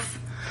itself.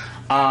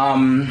 What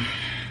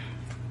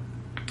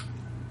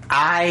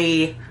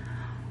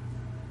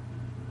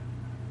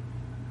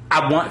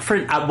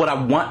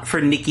I want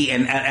for Nicki,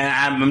 and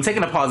I'm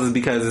taking a pause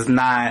because it's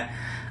not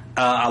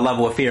a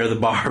level of fear of the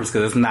Barbs,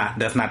 because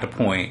that's not the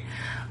point.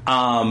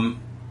 I'm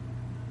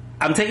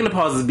taking the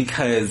pauses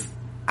because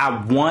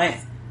I want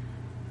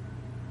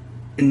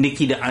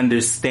Nicki to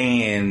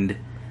understand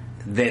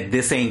that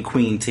this ain't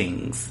Queen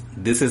Tings.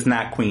 This is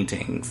not Queen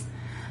Tings.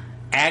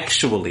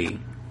 Actually,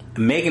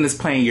 Megan is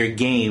playing your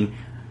game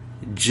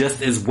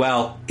just as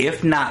well,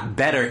 if not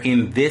better,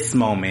 in this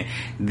moment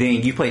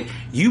than you played.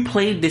 You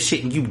played this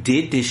shit and you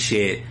did this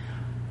shit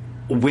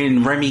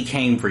when Remy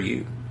came for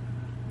you.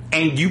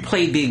 and you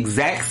played the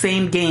exact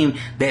same game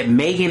that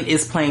Megan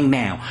is playing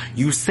now.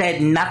 You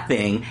said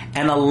nothing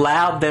and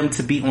allowed them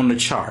to be on the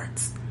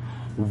charts.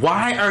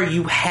 Why are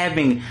you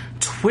having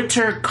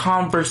Twitter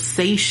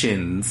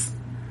conversations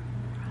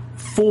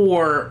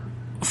for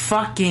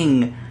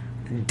fucking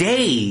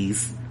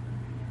days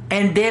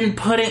and then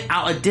putting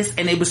out a diss,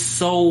 and it was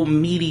so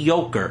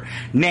mediocre?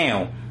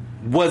 Now,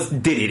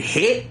 did it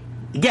hit?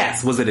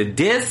 Yes. Was it a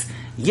diss?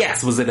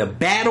 Yes. Was it a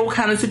battle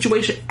kind of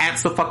situation?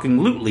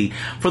 Abso-fucking-lutely.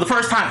 For the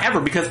first time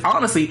ever, because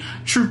honestly,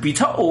 truth be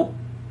told,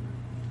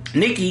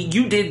 Nikki,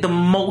 you did the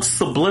most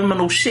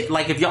subliminal shit.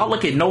 Like, if y'all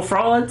look at No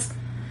Frauds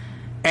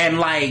and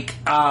like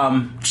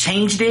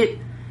changed it,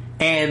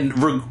 and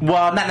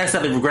not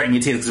necessarily regretting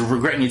your tears, because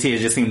regretting your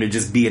tears just seemed to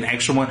just be an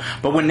extra one.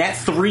 But when that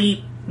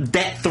three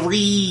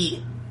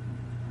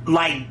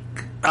like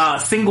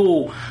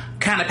single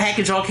kind of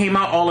package all came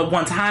out all at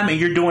one time, and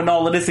you're doing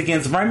all of this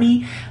against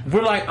Remy,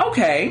 we're like,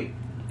 okay,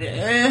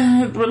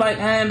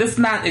 this is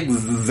not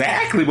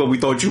exactly what we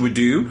thought you would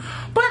do,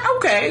 but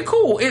okay,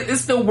 cool. It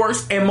still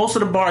works, and most of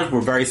the bars were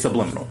very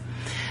subliminal.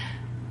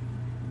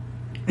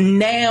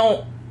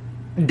 Now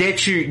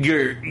that you're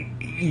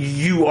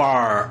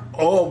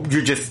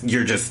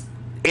just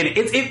and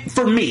it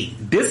for me,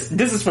 this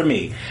is for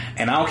me,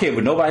 and I don't care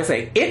what nobody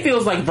say, it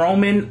feels like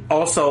Roman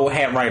also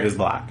had writer's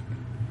block.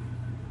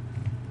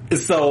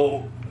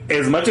 So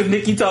as much as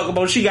Nikki talk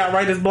about she got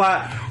writer's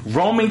block,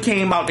 Roman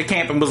came out the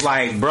camp and was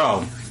like,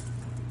 bro,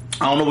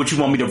 I don't know what you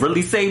want me to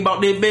really say about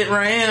this bit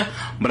right here,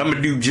 but I'm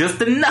gonna do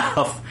just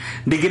enough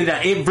to get it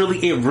done. It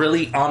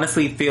really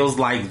honestly feels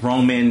like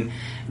Roman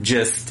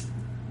just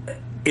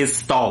is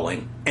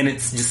stalling, and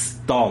it's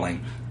just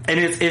stalling, and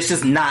it's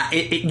just not.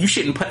 You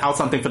shouldn't put out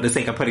something for the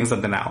sake of putting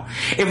something out.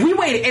 If we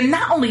waited, and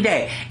not only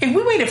that, if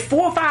we waited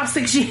 4, 5,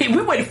 6 years,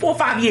 we waited 4 or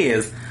 5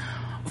 years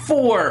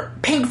for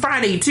Pink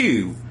Friday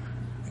 2.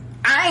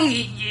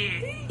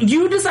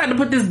 You decided to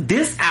put this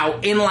disc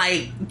out in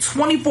like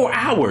 24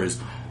 hours.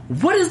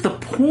 What is the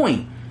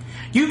point?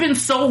 You've been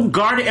so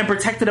guarded and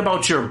protected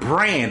about your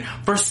brand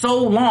for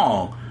so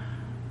long.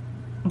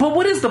 But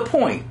what is the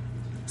point?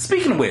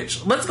 Speaking of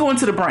which, let's go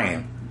into the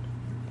brand.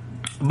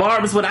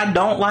 Barbs, what I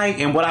don't like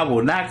and what I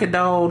will not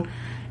condone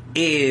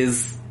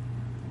is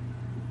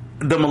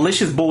the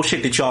malicious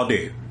bullshit that y'all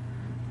do.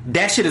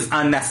 That shit is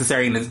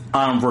unnecessary and it's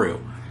unreal.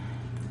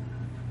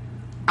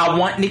 I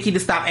want Nikki to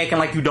stop acting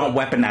like you don't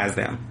weaponize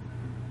them.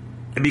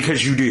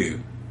 Because you do.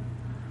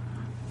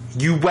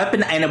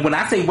 And when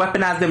I say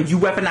weaponize them, you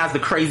weaponize the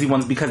crazy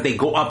ones because they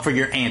go up for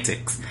your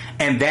antics.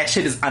 And that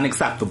shit is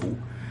unacceptable.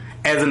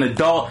 As an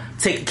adult,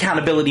 take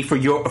accountability for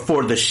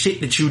the shit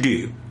that you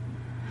do.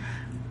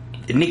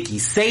 Nikki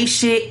say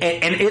shit,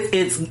 and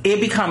it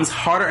becomes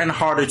harder and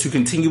harder to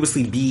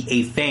continuously be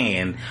a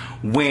fan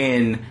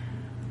when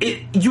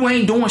you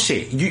ain't doing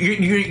shit.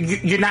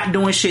 You're not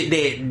doing shit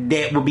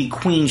that would be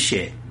queen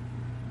shit.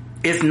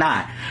 It's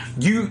not.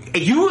 You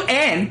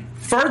and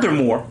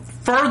furthermore,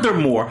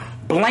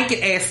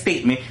 blanket ass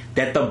statement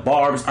that the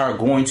Barbs are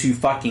going to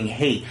fucking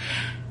hate.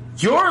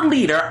 Your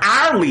leader,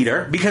 our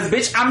leader, because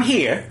bitch, I'm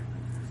here.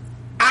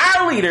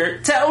 Our leader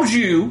tells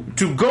you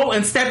to go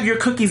and step your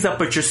cookies up,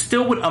 but you're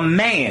still with a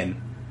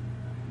man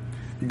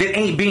that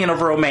ain't being a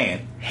real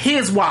man.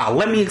 Here's why.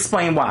 Let me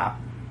explain why.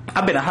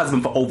 I've been a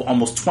husband for over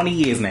almost 20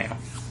 years now.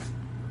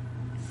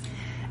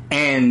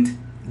 And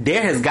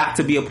there has got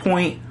to be a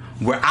point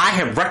where I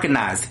have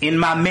recognized in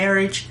my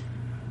marriage,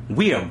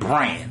 we are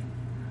brand.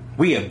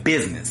 We are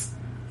business.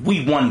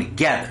 We won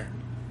together.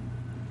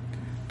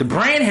 The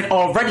brand had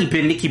already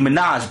been Nicki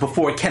Minaj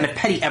before Kenneth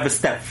Petty ever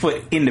stepped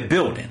foot in the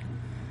building.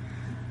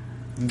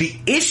 The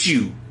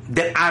issue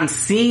that I'm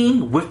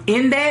seeing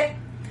within that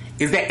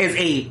is that as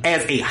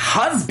a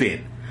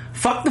husband,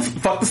 fuck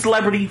the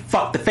celebrity,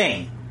 fuck the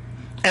fame.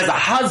 As a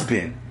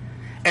husband,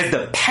 as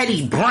the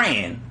petty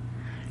brand,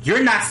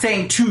 you're not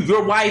saying to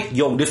your wife,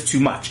 yo, this too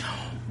much.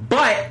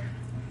 But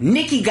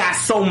Nikki got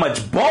so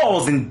much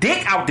balls and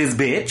dick out this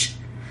bitch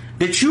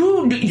that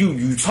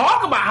you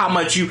talk about how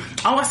much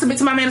I submit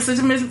to my man.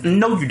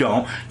 No, you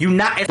don't. You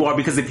not as far,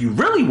 because if you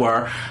really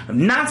were,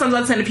 9 times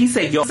out of 10, if he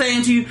say yo,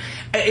 saying to you,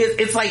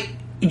 it's like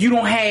you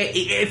don't have.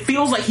 It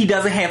feels like he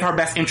doesn't have her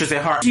best interest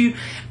at heart.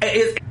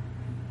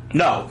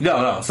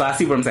 No. So I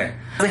see what I'm saying.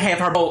 Doesn't have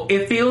her.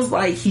 It feels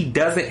like he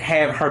doesn't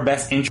have her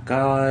best interest.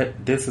 God,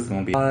 this is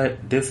gonna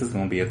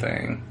be a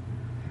thing.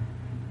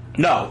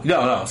 No.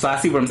 So I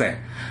see what I'm saying.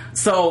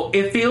 So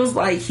it feels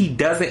like he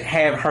doesn't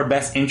have her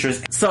best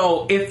interest.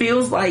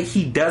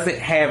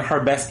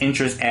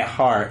 At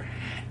heart,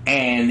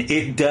 and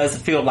it does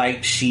feel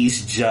like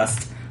she's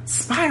just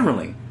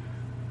spiraling.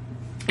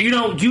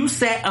 You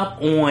sat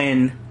up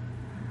on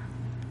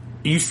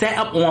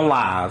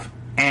live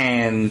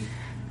and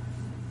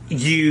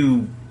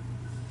you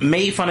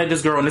made fun of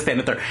this girl and this, that,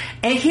 and the third.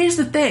 And here's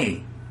the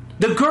thing.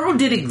 The girl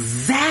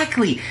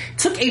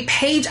took a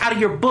page out of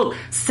your book,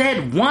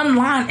 said one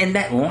line, and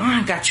that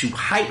line got you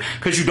hyped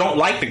because you don't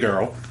like the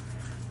girl.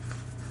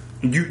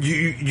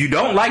 You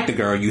don't like the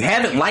girl. You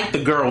haven't liked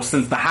the girl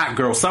since the hot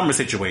girl summer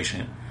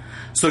situation.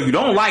 So you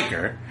don't like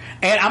her.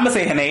 And I'm gonna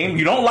say her name.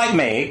 You don't like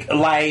Meg.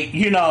 Like,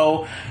 you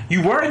know,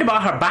 you worried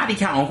about her body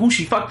count and who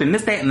she fucked and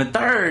this, that, and the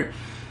third.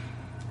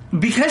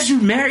 Because you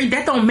married,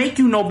 that don't make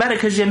you no better,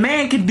 because your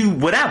man can do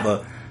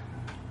whatever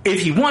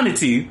if he wanted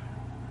to.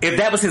 If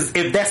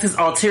that's his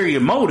ulterior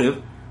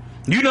motive.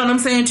 You know what I'm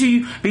saying to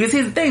you? Because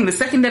here's the thing, the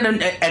second that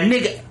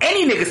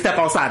any nigga step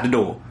outside the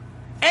door,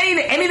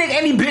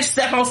 any bitch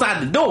step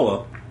outside the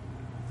door,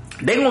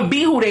 they gonna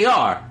be who they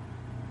are.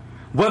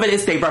 Whether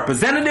it's their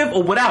representative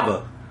or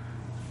whatever.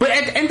 But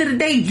at the end of the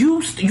day,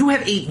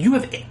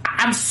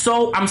 I'm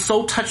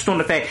so touched on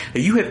the fact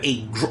that you have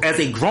as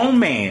a grown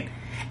man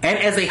and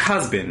as a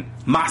husband,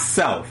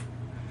 myself,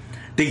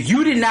 that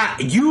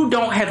you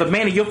don't have a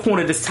man in your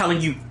corner that's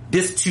telling you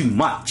this too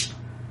much.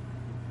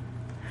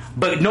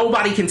 But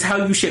nobody can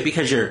tell you shit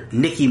because you're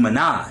Nicki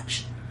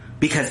Minaj.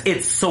 Because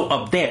it's so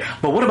up there.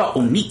 But what about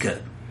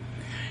Onika?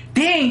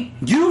 Then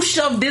you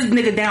shove this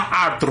nigga down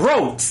our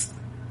throats.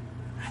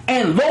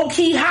 And low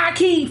key, high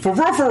key, for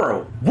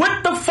real,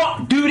 what the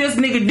fuck do this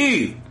nigga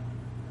do?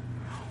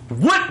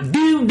 What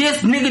do this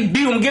nigga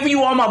do? I'm giving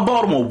you all my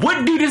Baltimore.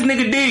 What do this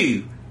nigga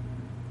do?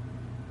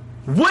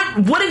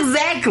 What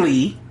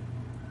exactly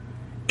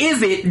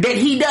is it that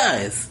he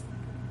does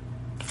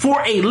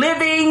for a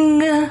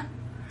living?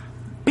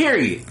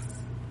 Period.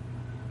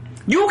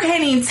 You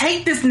can't even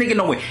take this nigga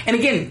nowhere. And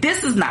again,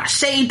 this is not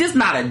shade. This is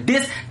not a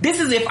diss.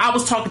 This is if I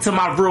was talking to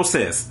my real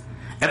sis.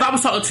 If I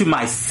was talking to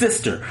my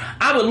sister,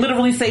 I would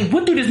literally say,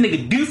 what do this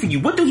nigga do for you?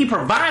 What do he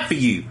provide for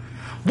you?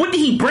 What did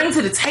he bring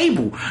to the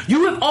table?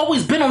 You have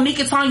always been on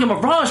Nika Tanya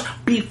Mirage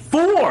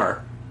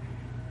before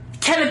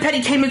Kevin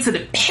Petty came into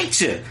the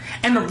picture.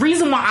 And the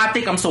reason why I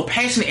think I'm so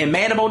passionate and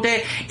mad about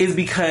that is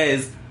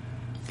because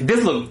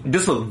this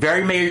look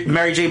very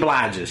Mary J.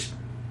 Blige-ish.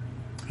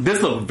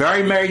 This look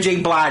very Mary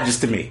J. Blige-ish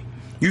to me.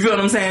 You feel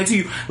what I'm saying to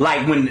you?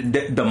 Like when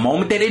the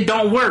moment that it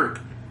don't work,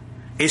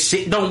 if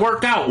shit don't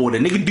work out or the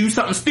nigga do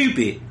something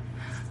stupid,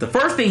 the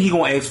first thing he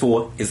gonna ask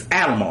for is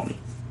alimony.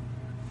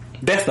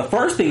 That's the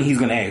first thing he's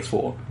gonna ask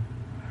for.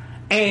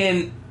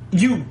 And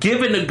you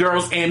giving the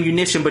girls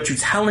ammunition, but you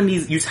telling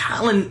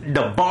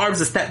the Barbs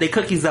to step their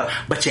cookies up,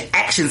 but your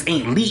actions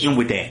ain't leading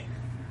with that.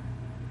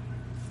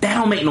 That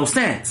don't make no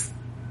sense.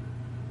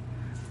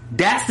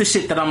 That's the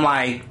shit that I'm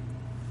like,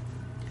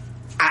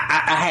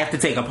 I have to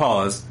take a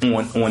pause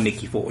on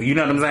Nicki for. You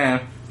know what I'm saying?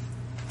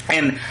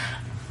 And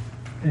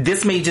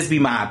this may just be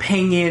my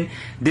opinion.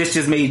 This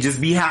just may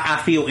just be how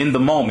I feel in the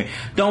moment.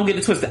 Don't get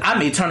it twisted. I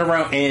may turn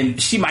around and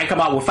she might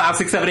come out with 5,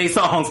 6, 7, 8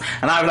 songs,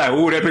 and I was like,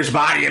 "Ooh, that bitch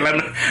body."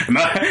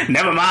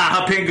 Never mind,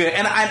 her pen good,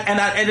 and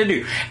I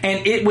do.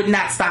 And it would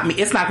not stop me.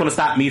 It's not going to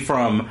stop me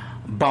from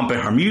bumping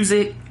her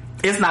music.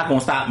 It's not going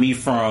to stop me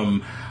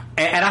from.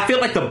 And I feel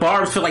like the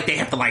Barbs feel like they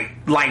have to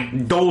like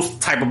those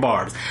type of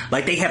Barbs.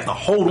 Like they have to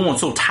hold on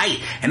so tight,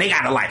 and they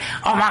gotta like,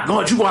 oh my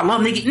god, you gonna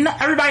love Nicki? No,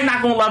 everybody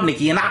not gonna love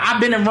Nicki. And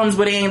I've been in rooms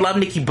where they ain't love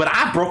Nicki, but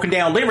I've broken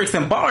down lyrics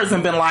and bars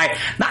and been like,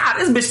 nah,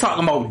 this bitch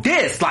talking about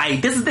this.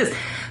 Like this is this.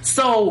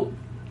 So,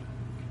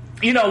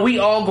 you know, we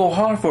all go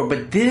hard for it,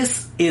 but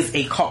this is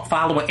a cult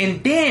following.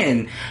 And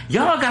then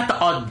y'all got the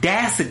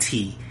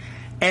audacity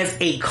as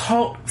a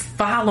cult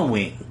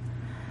following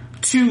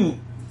to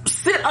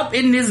sit up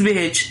in this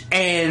bitch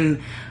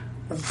and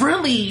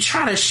really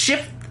try to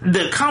shift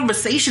the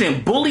conversation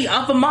and bully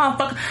other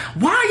motherfuckers.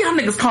 Why y'all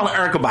niggas calling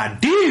Erykah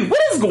Badu?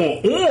 What is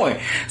going on?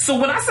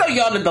 So when I tell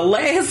y'all that the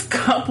last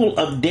couple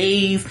of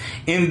days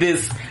in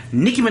this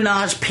Nicki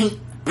Minaj Pink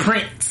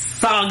Print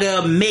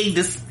saga, Meg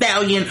Thee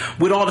Stallion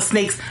with all the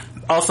snakes.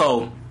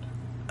 Also,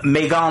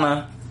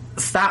 Megana,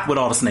 stop with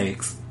all the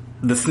snakes.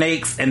 The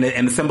snakes and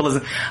the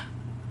symbolism.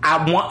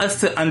 I want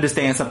us to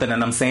understand something,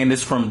 and I'm saying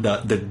this from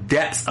the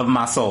depths of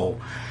my soul.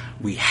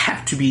 We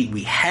have to be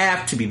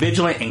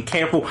vigilant and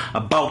careful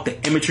about the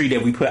imagery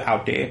that we put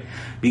out there,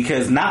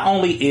 because not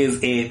only is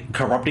it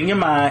corrupting your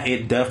mind,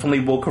 it definitely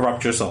will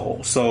corrupt your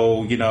soul.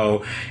 So, you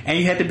know, and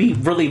you have to be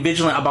really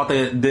vigilant about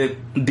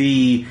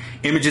the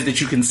images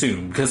that you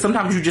consume, because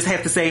sometimes you just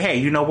have to say, hey,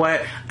 you know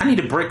what? I need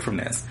a break from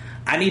this.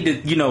 I need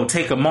to, you know,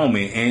 take a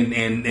moment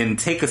and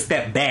take a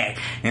step back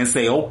and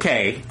say,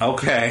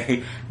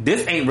 okay,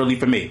 this ain't really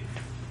for me.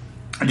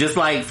 Just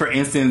like, for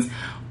instance,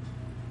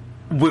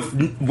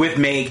 with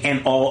Meg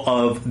and all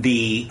of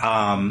the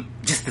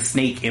just the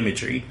snake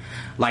imagery.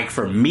 Like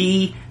for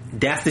me,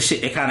 that's the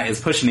shit that kind of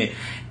is pushing it.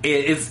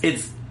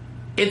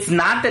 It's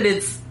not that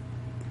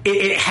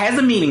it has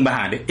a meaning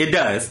behind it. It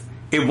does.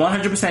 It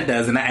 100%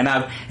 does,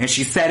 and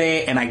she said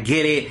it, and I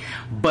get it.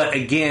 But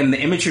again,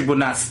 the imagery will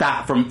not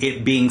stop from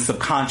it being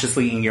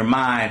subconsciously in your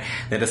mind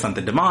that it's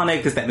something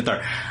demonic, this, that, and the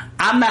third.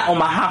 I'm not on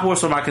my high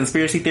horse or my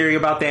conspiracy theory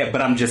about that,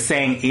 but I'm just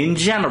saying in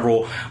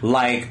general,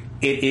 like,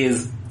 it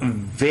is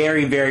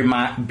very, very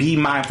be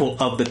mindful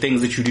of the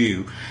things that you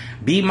do.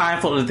 Be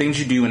mindful of the things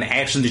you do and the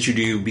actions that you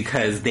do,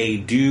 because they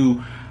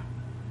do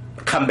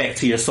come back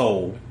to your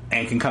soul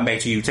and can come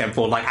back to you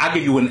tenfold. Like, I'll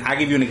give you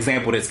an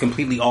example that's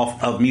completely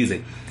off of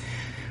music.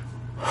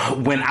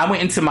 when I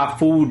went into my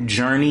food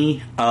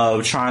journey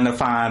of trying to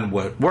find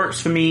what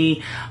works for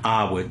me,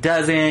 what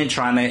doesn't,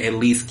 trying to at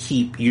least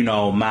keep,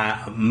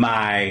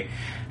 my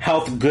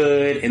health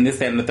good and this,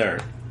 that, and the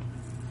third.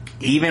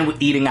 Even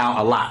with eating out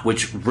a lot,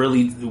 which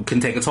really can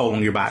take a toll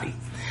on your body.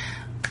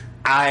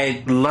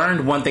 I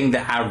learned one thing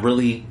that I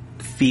really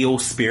feel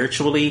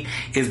spiritually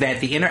is that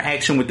the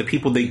interaction with the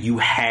people that you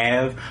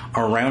have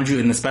around you,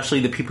 and especially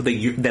the people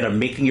that are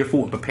making your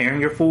food and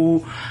preparing your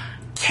food,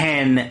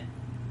 can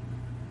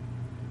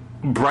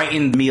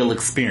brighten the meal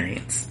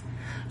experience.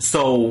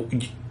 So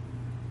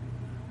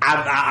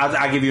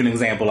I'll give you an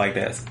example like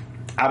this.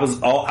 I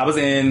was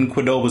in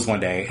Cordova's one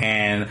day,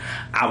 and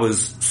I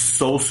was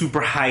so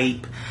super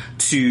hype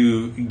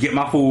to get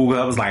my food.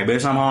 I was like,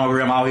 bitch, I'm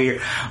hungry, I'm out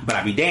here. But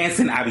I be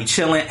dancing, I be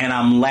chilling, and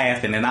I'm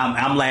laughing. And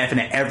I'm laughing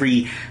at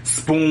every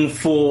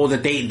spoonful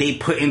that they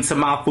put into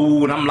my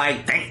food. And I'm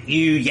like, thank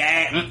you,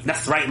 yeah,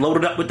 that's right,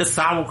 loaded up with the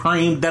sour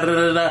cream,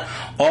 da-da-da-da,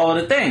 all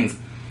of the things.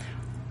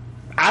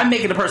 I'm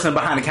making the person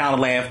behind the counter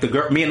laugh,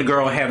 me and the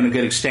girl having a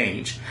good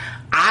exchange.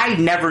 I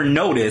never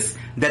noticed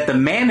that the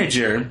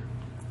manager,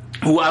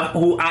 who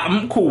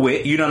I'm cool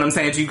with, you know what I'm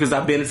saying to you, because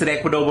I've been into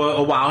that Cordova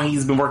a while.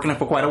 He's been working there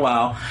for quite a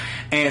while.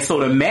 And so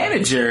the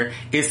manager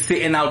is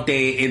sitting out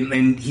there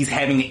and he's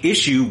having an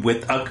issue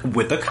with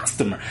a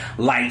customer.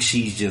 Like,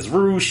 she's just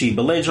rude, she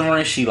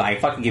belligerent, she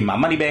like, fucking give my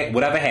money back,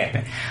 whatever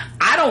happened.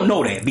 I don't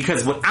know that,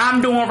 because what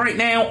I'm doing right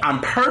now, I'm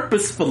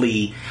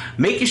purposefully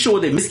making sure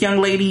that this young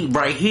lady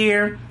right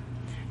here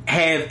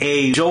have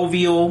a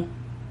jovial,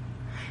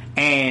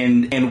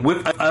 and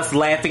with us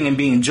laughing and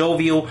being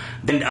jovial,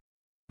 then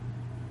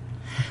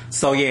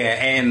so yeah,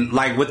 and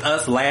like with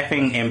us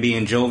laughing and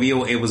being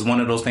jovial, it was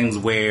one of those things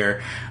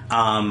where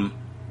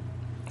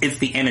it's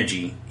the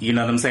energy, you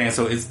know what I'm saying?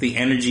 So it's the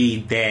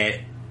energy that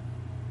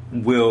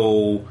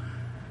will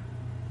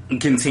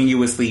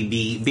continuously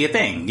be a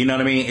thing, you know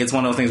what I mean? It's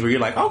one of those things where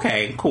you're like,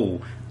 okay,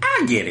 cool,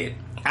 I get it,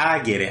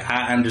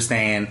 I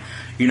understand,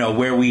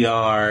 where we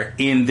are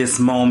in this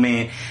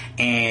moment,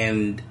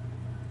 and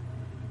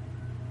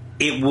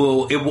it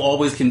will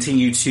always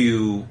continue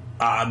to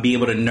be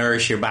able to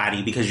nourish your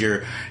body, because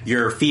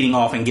you're feeding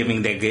off and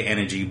giving that good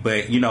energy.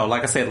 But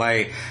like I said,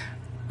 like,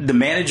 the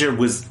manager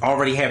was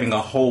already having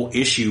a whole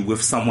issue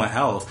with someone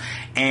else,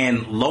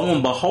 and lo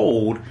and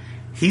behold,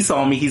 he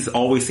saw me. He's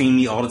always seen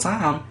me all the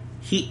time.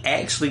 He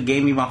actually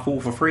gave me my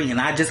food for free,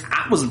 and I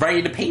was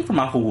ready to pay for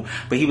my food,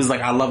 but he was like,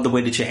 I love the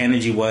way that your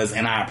energy was,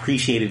 and I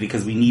appreciated it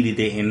because we needed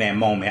it in that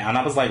moment. And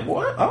I was like,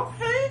 what?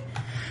 Okay,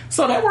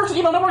 so that works.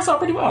 That works out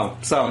pretty well.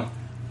 So,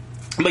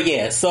 but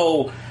yeah,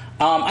 so.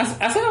 I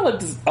said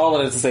all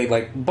of that to say,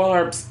 like,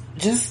 Barbs,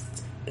 just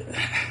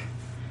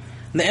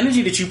the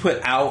energy that you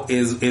put out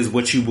is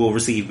what you will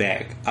receive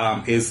back.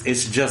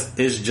 It's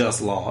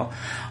just law.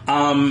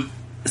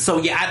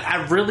 So yeah,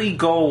 I really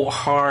go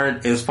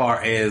hard as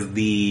far as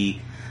the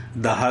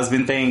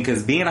husband thing,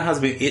 because being a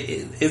husband,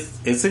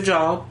 it's a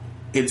job.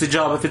 It's a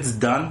job if it's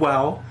done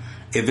well.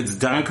 If it's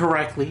done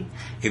correctly,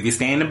 if you're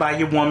standing by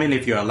your woman,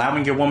 if you're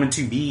allowing your woman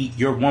to be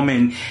your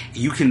woman,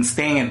 you can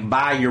stand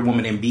by your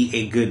woman and be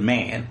a good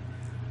man.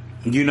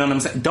 You know what I'm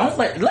saying? Don't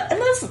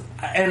let's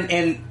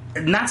and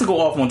not to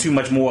go off on too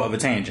much more of a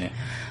tangent.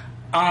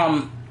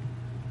 One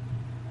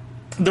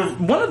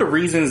of the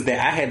reasons that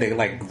I had to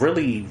like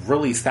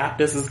really stop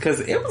this is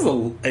because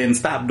and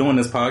stop doing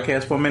this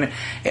podcast for a minute.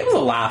 It was a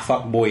lot of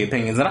fuckboy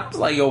opinions, and I was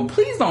like, yo,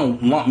 please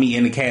don't lump me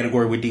in the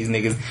category with these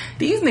niggas.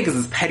 These niggas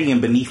is petty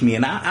and beneath me,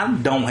 and I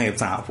don't have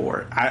time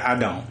for it. I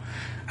don't.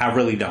 I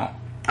really don't.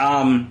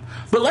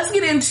 But let's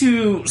get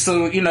into,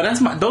 so, those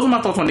are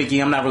my thoughts on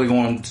Nicki. I'm not really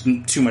going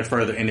too much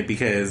further in it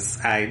because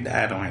I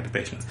don't have the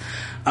patience.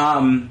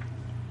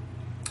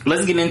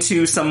 Let's get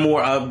into some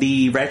more of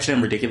the ratchet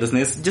and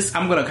ridiculousness.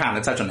 I'm going to kind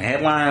of touch on the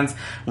headlines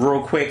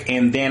real quick,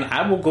 and then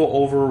I will go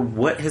over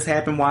what has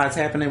happened, why it's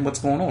happening, what's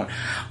going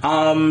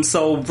on.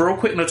 So real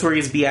quick,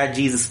 Notorious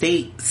B.I.G.'s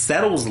estate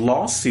settles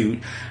lawsuit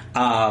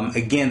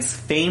against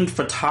famed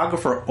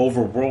photographer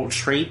over World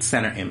Trade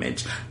Center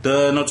image.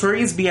 The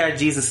Notorious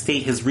B.I.G.'s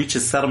estate has reached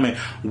a settlement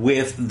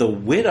with the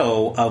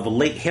widow of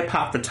late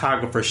hip-hop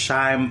photographer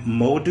Shai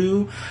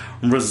Modu,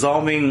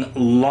 resolving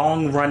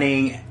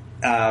long-running...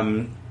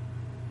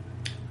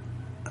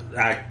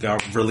 I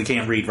really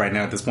can't read right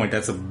now at this point.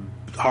 That's a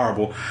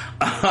horrible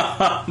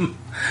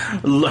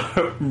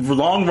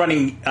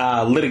long-running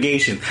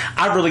litigation.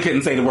 I really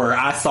couldn't say the word.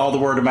 I saw the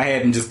word in my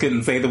head and just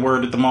couldn't say the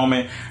word at the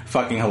moment.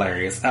 Fucking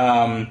hilarious.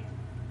 Over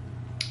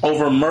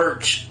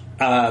merch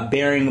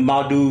bearing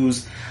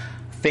Madu's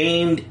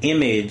famed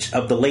image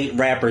of the late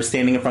rapper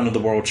standing in front of the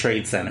World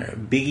Trade Center.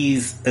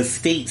 Biggie's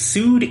estate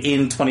sued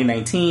in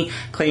 2019,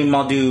 claimed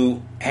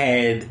Madu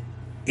had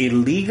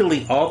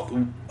illegally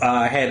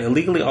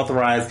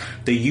authorized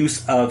the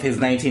use of his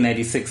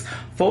 1996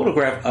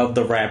 photograph of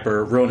the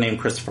rapper, real name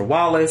Christopher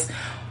Wallace,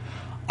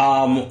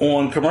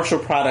 on commercial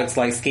products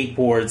like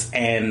skateboards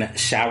and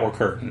shower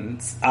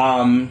curtains.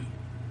 Kind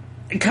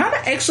of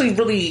actually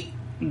really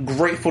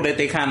grateful that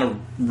they kind of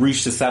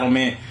reached a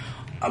settlement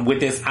with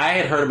this. I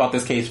had heard about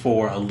this case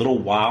for a little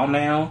while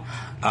now.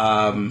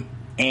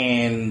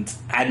 And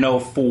I know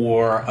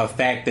for a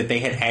fact that they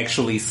had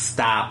actually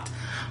stopped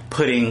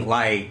putting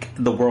like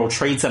the World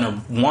Trade Center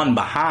 1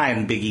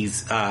 behind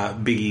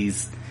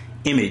Biggie's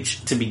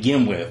image to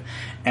begin with,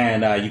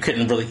 and you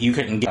couldn't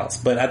get else.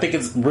 But I think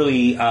it's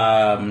really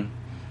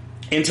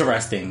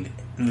interesting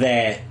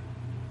that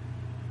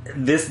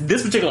this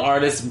particular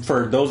artist,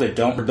 for those that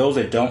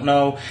don't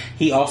know,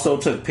 he also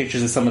took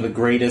pictures of some of the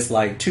greatest,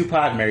 like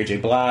Tupac, Mary J.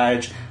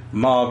 Blige,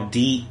 Mobb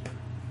Deep,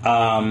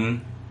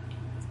 and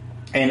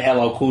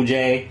LL Cool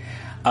J.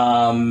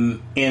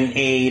 In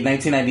a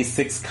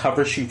 1996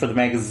 cover shoot for the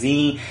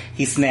magazine,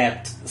 he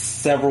snapped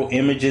several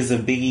images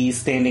of Biggie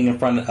standing in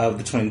front of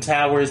the Twin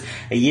Towers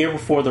a year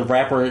before the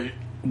rapper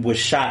was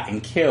shot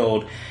and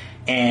killed,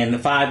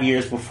 and 5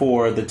 years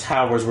before the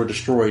towers were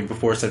destroyed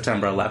before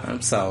September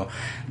 11th. So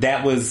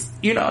that was,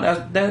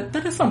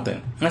 that is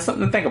something. That's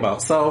something to think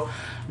about. So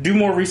do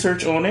more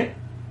research on it.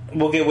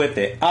 We'll get with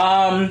it.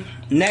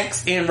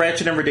 Next in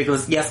Ratchet and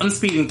Ridiculous. Yes, I'm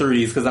speeding through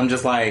these because I'm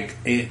just like,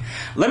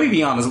 let me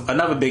be honest.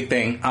 Another big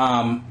thing.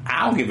 I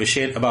don't give a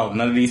shit about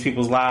none of these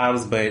people's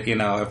lives, but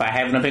if I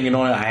have an opinion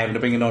on it, I have an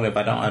opinion on it. If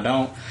I don't, I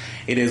don't.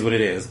 It is what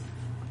it is.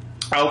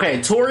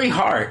 Okay, Tory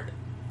Hart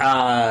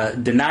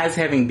denies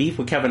having beef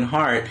with Kevin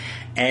Hart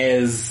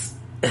as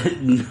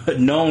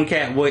known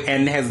Cat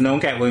and has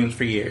known Cat Williams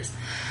for years.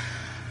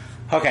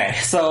 Okay,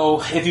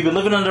 so if you've been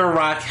living under a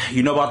rock,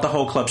 you know about the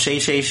whole Club Shay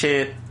Shay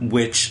shit,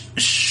 which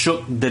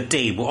shook the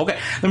table. Okay,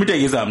 let me tell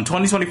you something.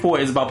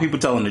 2024 is about people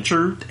telling the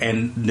truth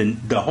and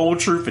the whole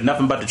truth and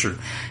nothing but the truth.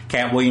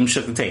 Cat Williams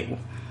shook the table.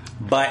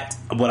 But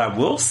what I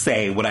will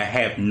say, what I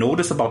have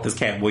noticed about this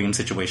Cat Williams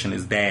situation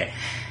is that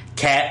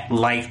Cat,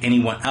 like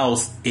anyone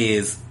else,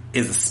 he's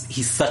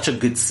such a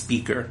good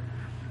speaker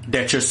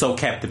that you're so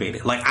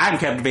captivated. Like, I'm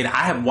captivated.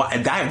 I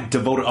have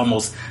devoted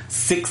almost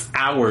 6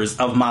 hours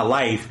of my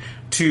life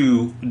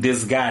to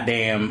this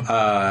goddamn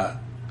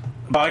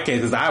podcast,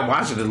 because I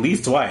watched it at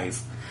least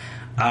twice.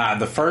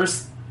 The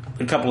first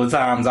couple of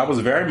times I was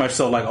very much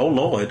so like, oh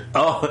Lord.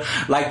 Oh,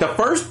 like the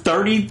first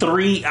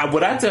 33,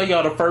 would I tell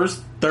y'all the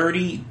first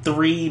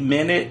 33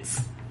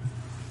 minutes?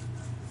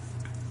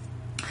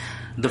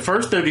 The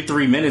first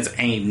 33 minutes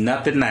ain't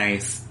nothing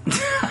nice.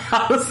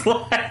 I was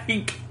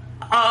like,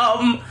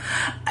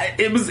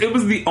 it was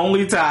the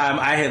only time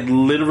I had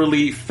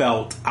literally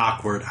felt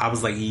awkward. I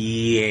was like,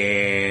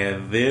 yeah,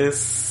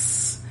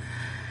 this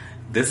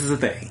is a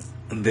thing.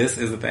 This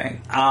is a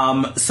thing.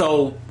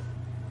 So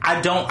I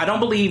don't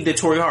believe that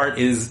Tory Hart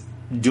is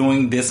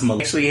doing this.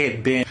 Actually,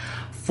 had been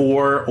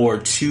for or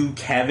to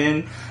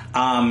Kevin.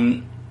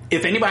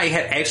 If anybody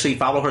had actually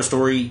followed her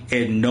story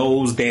and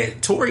knows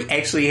that Tory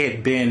actually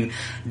had been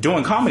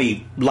doing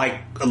comedy like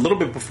a little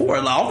bit before,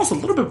 like almost a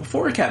little bit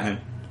before Kevin.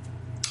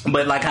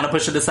 But like kind of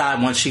pushed it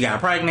aside once she got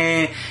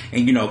pregnant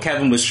and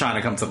Kevin was trying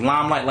to come to the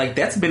limelight. Like,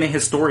 that's been in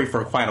his story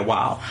for quite a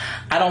while.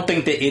 I don't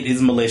think that it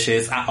is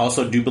malicious. I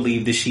also do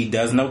believe that she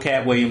does know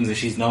Cat Williams and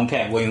she's known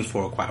Cat Williams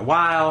for quite a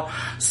while.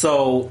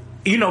 So,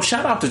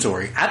 shout out to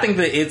Tori. I think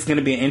that it's going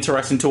to be an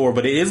interesting tour,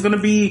 but it is going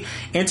to be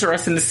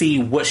interesting to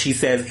see what she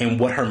says and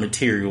what her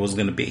material is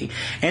going to be.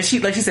 And she,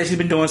 like she said, she's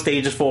been doing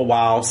stages for a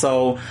while.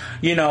 So,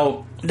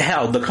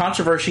 hell, the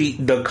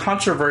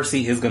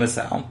controversy is going to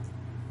sell.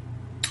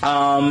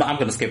 I'm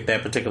gonna skip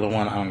that particular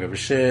one. I don't give a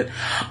shit.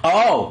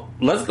 Oh,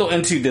 let's go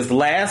into this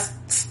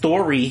last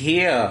story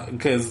here,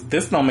 because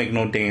this don't make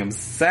no damn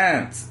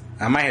sense.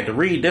 I might have to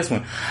read this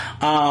one.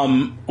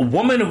 A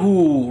woman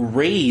who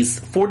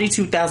raised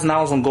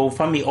 $42,000 on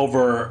GoFundMe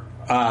over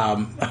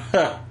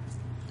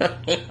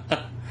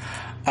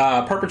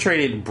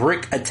perpetrated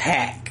brick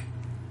attack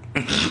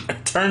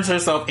turns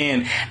herself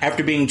in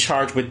after being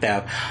charged with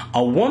theft.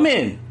 A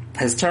woman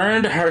has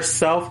turned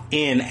herself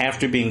in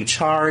after being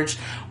charged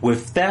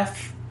with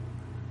theft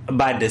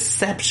by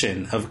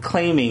deception of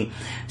claiming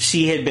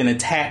she had been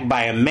attacked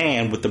by a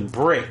man with a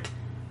brick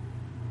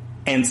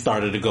and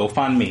started a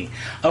GoFundMe.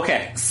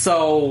 Okay,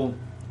 so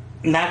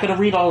not going to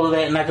read all of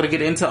that, not going to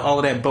get into all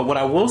of that, but what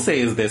I will say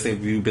is this: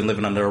 if you've been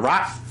living under a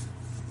rock,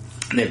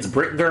 that's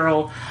Brick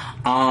Girl.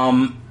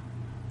 I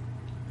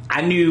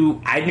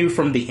knew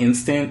from the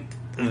instant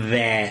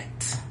that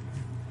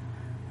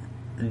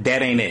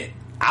ain't it.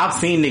 I've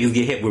seen niggas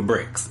get hit with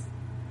bricks.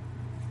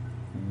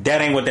 That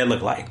ain't what that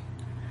looked like.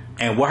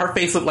 And what her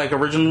face looked like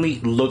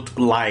originally looked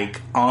like,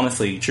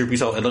 honestly, truth be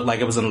told, it looked like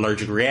it was an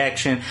allergic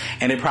reaction.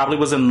 And it probably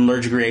was an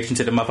allergic reaction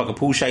to the motherfucking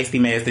Pooh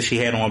Shiesty mask that she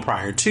had on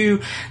prior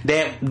to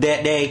that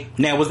day.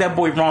 Now, was that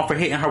boy wrong for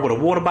hitting her with a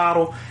water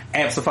bottle?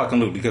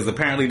 Absolutely, because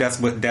apparently that's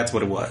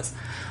what it was.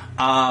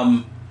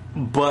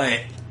 But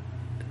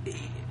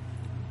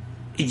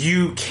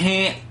you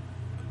can't,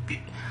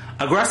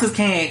 aggressors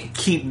can't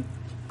keep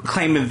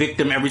claiming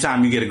victim every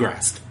time you get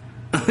aggressed.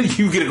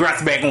 You get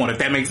aggressed back on, if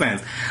that makes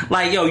sense.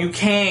 Like, yo, you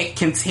can't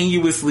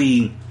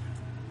continuously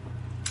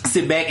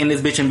sit back in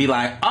this bitch and be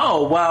like,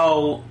 oh,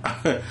 well,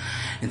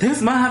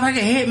 this motherfucker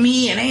hit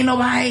me and ain't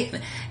nobody.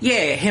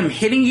 Yeah, him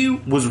hitting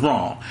you was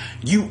wrong.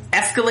 You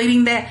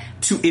escalating that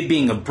to it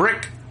being a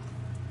brick,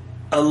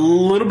 a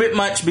little bit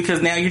much,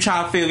 because now you're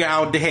trying to figure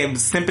out to have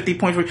sympathy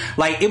points for,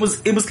 like, it was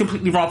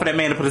completely wrong for that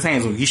man to put his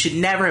hands on you. He should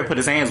never have put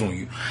his hands on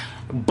you.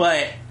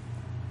 But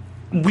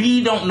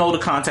we don't know the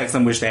context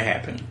in which that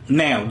happened.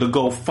 Now, the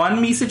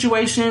GoFundMe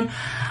situation,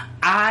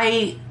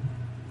 I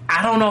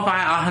don't know if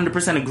I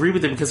 100% agree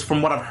with it, because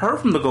from what I've heard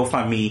from the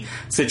GoFundMe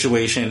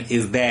situation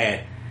is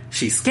that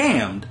she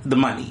scammed the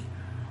money.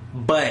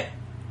 But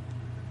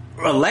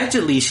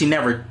allegedly, she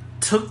never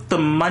took the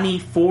money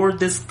for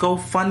this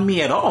GoFundMe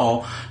at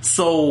all.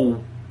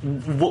 So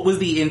what was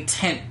the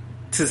intent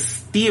to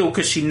steal?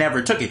 Because she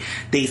never took it.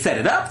 They set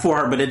it up for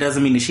her, but it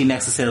doesn't mean that she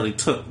necessarily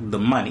took the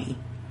money.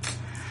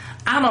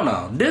 I don't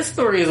know. This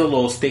story is a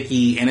little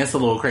sticky and it's a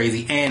little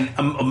crazy. And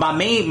my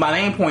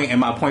main point, and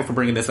my point for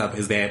bringing this up,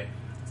 is that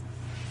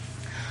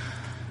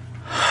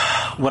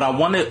what I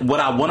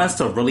want us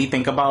to really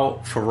think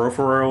about for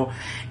real,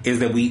 is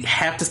that we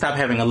have to stop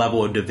having a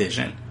level of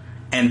division.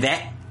 And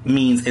that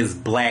means as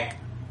black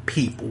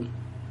people.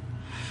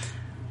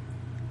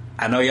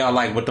 I know y'all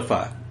like, what the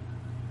fuck?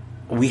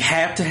 We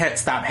have to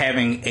stop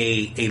having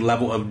a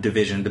level of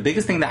division. The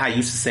biggest thing that I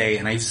used to say,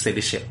 and I used to say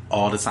this shit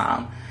all the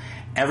time,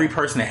 every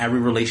person in every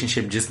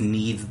relationship just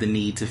needs the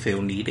need to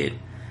feel needed.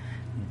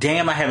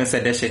 Damn, I haven't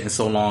said that shit in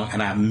so long,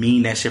 and I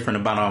mean that shit from the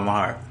bottom of my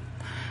heart.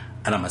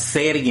 And I'm gonna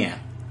say it again.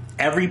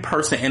 Every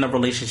person in a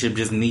relationship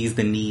just needs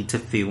the need to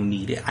feel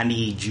needed. I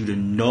need you to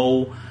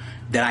know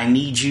that I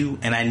need you,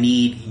 and I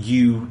need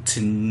you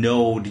to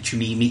know that you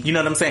need me. You know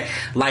what I'm saying?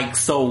 Like,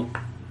 so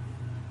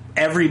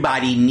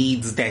everybody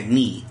needs that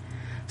need.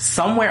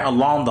 Somewhere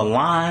along the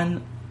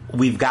line,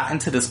 we've gotten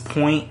to this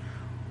point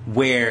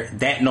where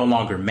that no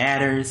longer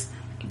matters.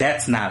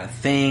 That's not a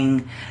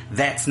thing.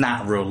 That's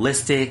not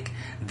realistic.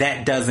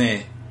 That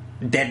doesn't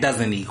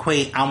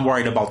equate. I'm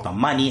worried about the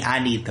money. I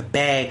need the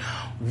bag.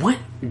 What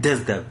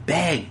does the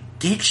bag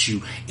get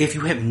you if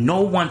you have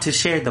no one to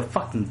share the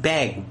fucking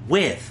bag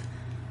with?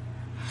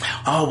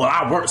 Oh, well,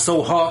 I worked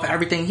so hard for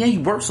everything. Yeah,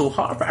 you worked so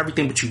hard for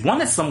everything, but you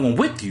wanted someone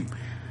with you.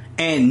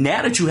 And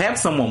now that you have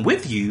someone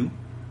with you,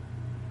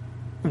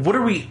 what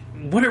are we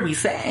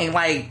saying?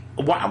 Like,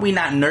 why are we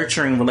not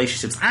nurturing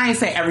relationships? I ain't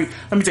saying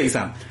let me tell you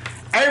something.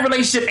 Every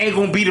relationship ain't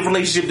gonna be the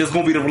relationship that's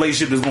gonna be the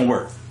relationship that's gonna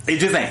work. It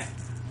just ain't.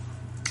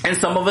 And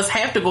some of us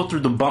have to go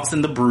through the bumps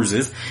and the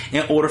bruises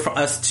in order for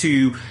us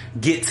to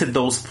get to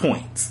those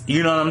points.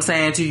 You know what I'm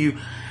saying to you?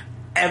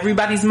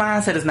 Everybody's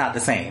mindset is not the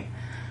same.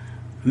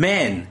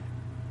 Men,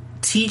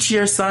 teach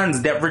your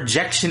sons that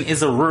rejection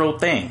is a real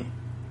thing.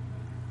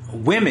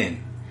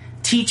 Women,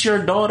 teach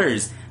your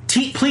daughters.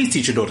 Please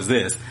teach your daughters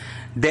this.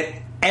 That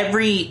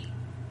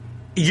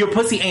your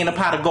pussy ain't a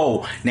pot of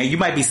gold. Now, you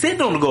might be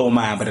sitting on a gold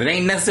mine, but it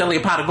ain't necessarily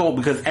a pot of gold,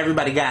 because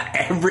everybody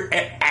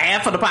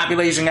half of the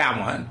population got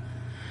one.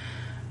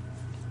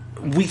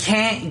 We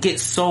can't get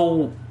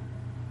so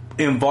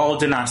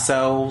involved in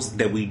ourselves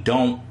that we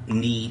don't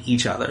need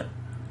each other.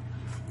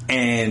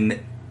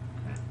 And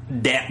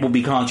that will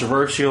be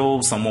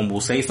controversial. Someone will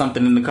say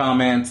something in the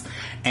comments,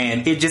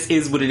 and it just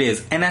is what it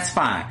is. And that's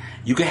fine.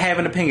 You can have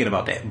an opinion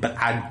about that. But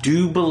I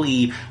do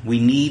believe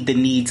we need the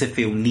need to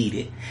feel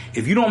needed.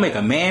 If you don't make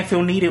a man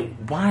feel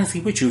needed, why is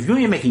he with you? If you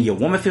ain't making your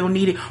woman feel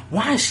needed,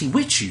 why is she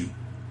with you?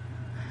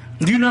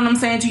 You know what I'm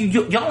saying to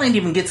you? Y'all ain't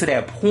even get to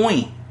that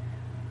point.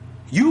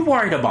 You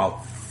worried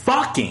about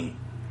fucking.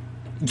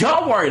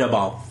 Y'all worried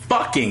about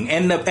fucking.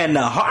 And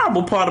the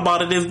horrible part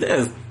about it is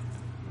this.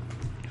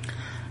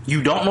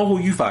 You don't know who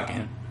you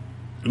fucking,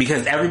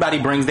 because everybody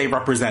brings their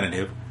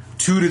representative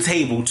to the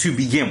table to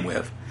begin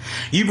with.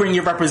 You bring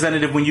your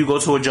representative when you go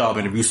to a job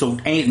interview, so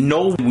ain't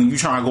no when you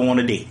try to go on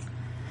a date.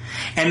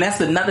 And that's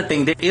another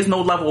thing. There is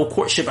no level of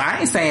courtship. I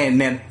ain't saying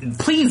that.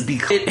 Please be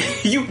clear.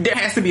 There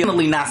has to be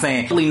not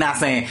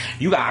saying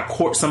you gotta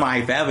court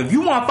somebody forever. If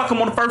you want to fuck them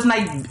on the first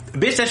night,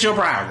 bitch, that's your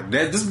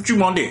prerogative. That's what you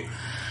want to do.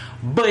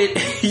 But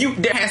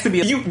there has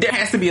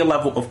to be a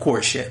level of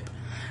courtship.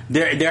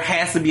 There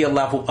has to be a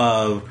level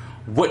of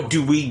what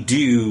do we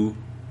do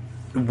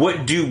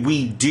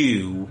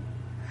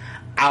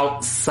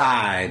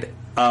outside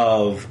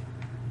of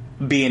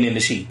being in the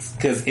sheets?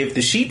 Because if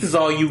the sheets is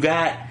all you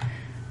got,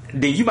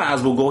 then you might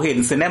as well go ahead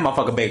and send that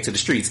motherfucker back to the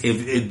streets.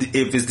 If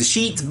it's the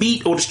sheets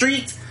beat or the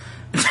streets,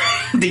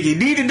 then you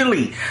need to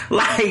delete.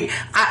 Like,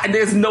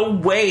 there's no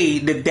way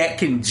that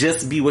can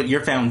just be what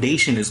your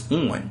foundation is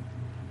on.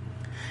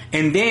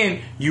 And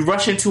then you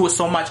rush into it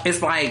so much.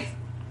 It's like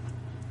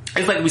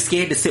we're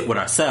scared to sit with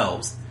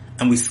ourselves,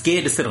 and we're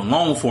scared to sit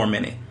alone for a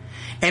minute.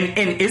 And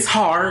it's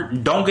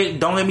hard. Don't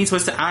get me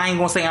twisted. I ain't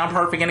gonna say I'm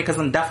perfect in it, because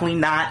I'm definitely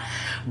not.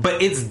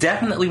 But it's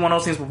definitely one of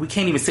those things where we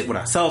can't even sit with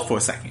ourselves for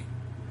a second.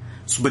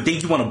 But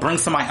then you want to bring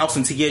somebody else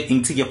into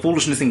your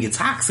foolishness and your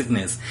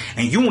toxicness,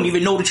 and you don't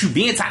even know that you're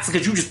being toxic,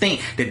 because you just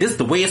think that this is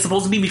the way it's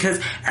supposed to be because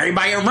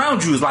everybody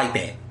around you is like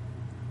that.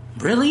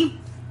 Really?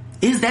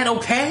 Is that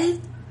okay?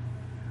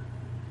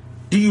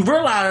 Do you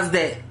realize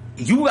that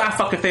you got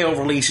fucking failed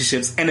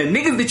relationships, and the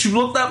niggas that you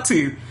looked up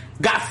to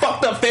got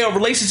fucked up failed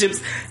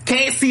relationships,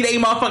 can't see they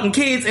motherfucking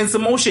kids, and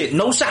some more shit?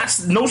 No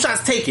shots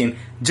taken.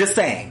 Just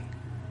saying.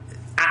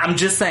 I'm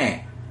just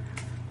saying.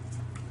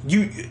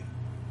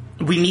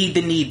 we need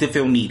the need to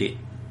feel needed.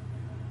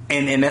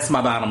 And that's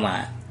my bottom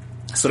line.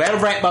 So that'll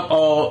wrap up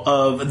all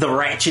of the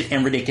ratchet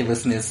and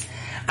ridiculousness.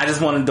 I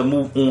just wanted to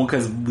move on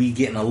because we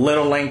getting a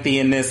little lengthy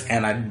in this,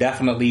 and I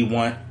definitely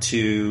want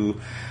to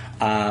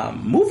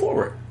move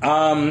forward.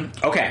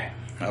 Okay.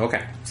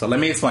 So let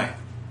me explain.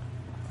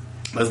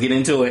 Let's get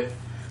into it.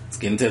 Let's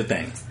get into the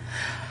things.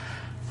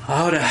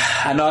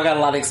 I know I got a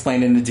lot of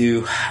explaining to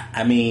do.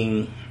 I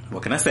mean,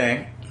 what can I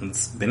say?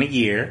 It's been a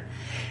year,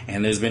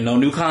 and there's been no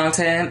new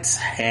content.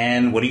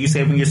 And what do you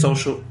say when you're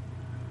social?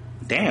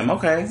 Damn,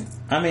 okay.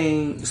 I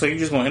mean, so you're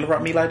just going to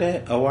interrupt me like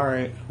that? Oh, all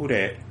right. Who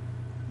that?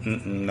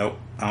 Nope.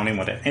 I don't even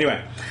want that.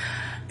 Anyway.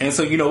 And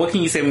so, what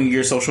can you say when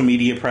your social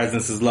media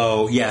presence is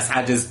low? Yes,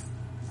 I just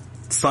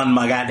sunned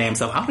my goddamn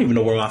self. I don't even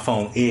know where my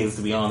phone is,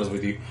 to be honest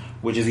with you,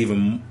 which is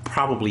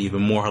probably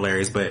even more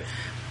hilarious, but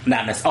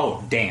not necessarily.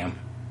 Oh, damn.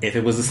 If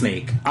it was a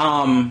snake.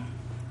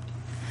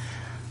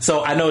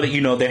 So I know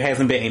that, there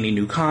hasn't been any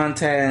new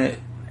content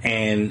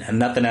and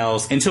nothing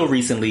else until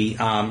recently.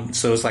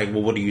 So it's like,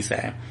 well, what do you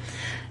say?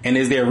 And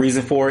is there a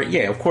reason for it?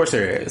 Yeah, of course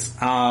there is.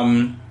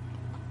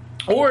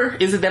 Or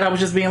is it that I was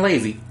just being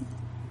lazy?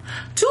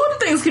 Two of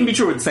the things can be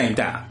true at the same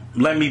time.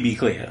 Let me be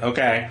clear,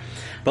 okay?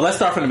 But let's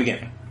start from the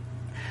beginning.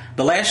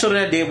 The last show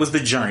that I did was The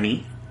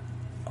Journey.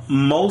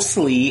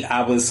 Mostly,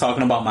 I was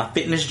talking about my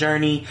fitness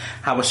journey,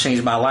 how it's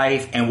changed my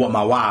life, and what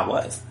my why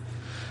was.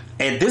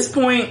 At this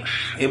point,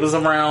 it was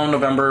around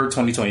November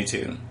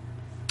 2022.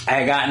 I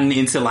had gotten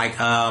into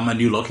a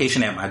new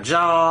location at my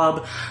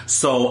job,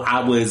 so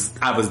I was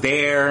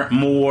there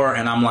more,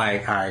 and I'm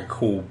like, all right,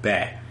 cool,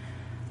 bet.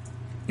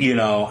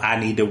 I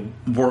need to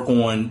work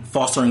on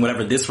fostering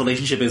whatever this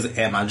relationship is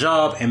at my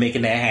job and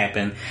making that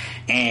happen,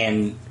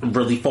 and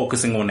really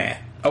focusing on that.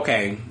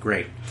 Okay,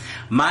 great.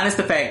 Minus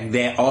the fact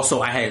that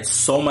also I had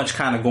so much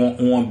kind of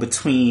going on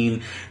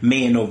between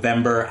May and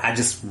November. I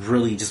just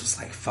was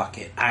like, fuck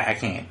it. I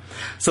can't.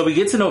 So we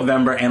get to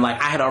November, and I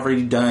had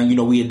already done,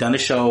 we had done a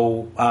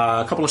show,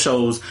 a couple of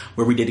shows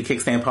where we did the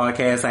Kickstand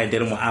podcast. I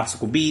did them with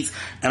Obstacle Beats,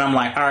 and I'm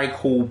like, all right,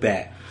 cool,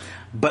 bet.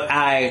 But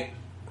I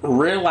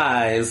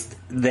realized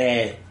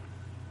that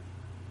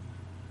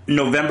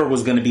November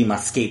was going to be my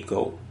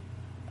scapegoat.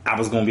 I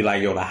was going to be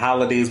like, the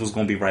holidays was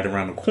going to be right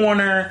around the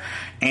corner.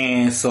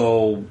 And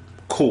so,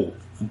 cool.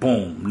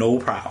 Boom. No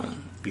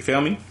problem. You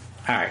feel me?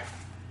 All right.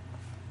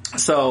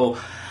 So,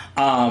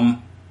 I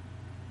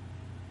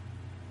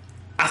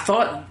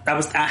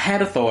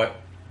had a thought,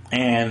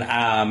 and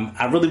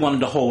I really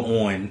wanted to hold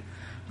on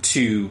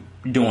to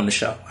doing the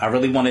show. I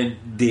really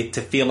wanted it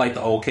to feel like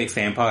the old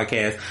Kickstand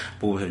podcast,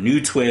 but with a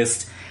new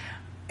twist.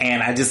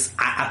 And I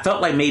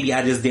felt like maybe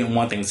I just didn't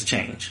want things to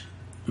change.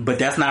 But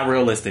that's not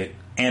realistic.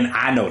 And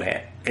I know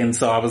that. And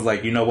so I was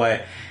like, you know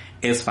what?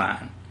 It's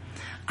fine.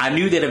 I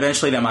knew that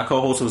eventually that my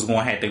co-host was going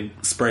to have to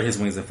spread his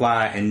wings and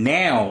fly. And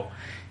now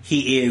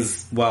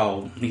he's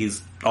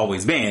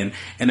always been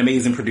an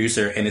amazing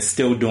producer and is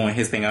still doing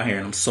his thing out here.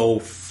 And I'm so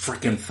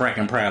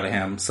freaking proud of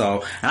him.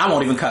 So, and I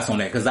won't even cuss on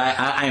that because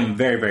I am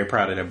very, very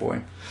proud of that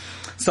boy.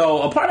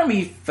 So a part of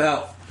me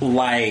felt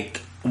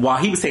like while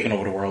he was taking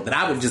over the world, that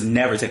I would just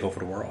never take over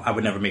the world. I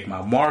would never make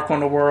my mark on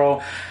the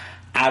world.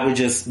 I would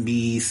just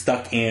be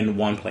stuck in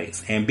one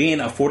place. And being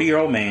a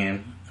 40-year-old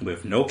man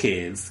with no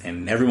kids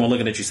and everyone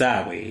looking at you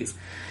sideways,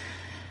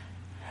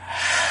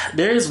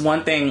 there is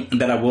one thing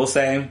that I will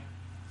say.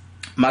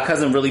 My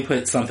cousin really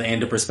put something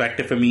into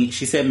perspective for me.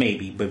 She said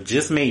maybe, but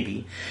just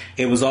maybe,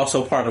 it was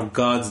also part of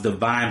God's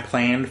divine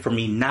plan for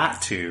me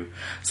not to.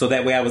 So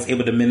that way I was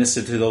able to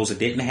minister to those that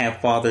didn't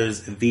have fathers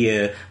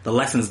via the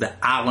lessons that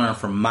I learned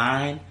from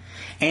mine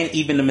and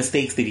even the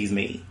mistakes that he's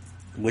made,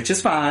 which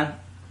is fine.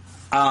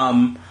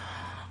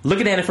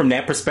 Looking at it from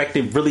that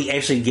perspective really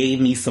actually gave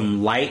me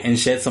some light and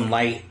shed some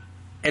light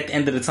at the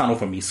end of the tunnel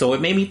for me. So it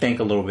made me think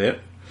a little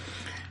bit.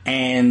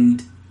 And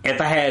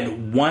if I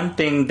had one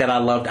thing that I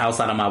loved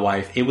outside of my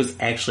wife, it was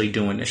actually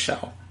doing the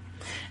show.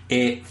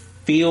 It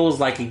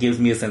feels like it gives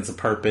me a sense of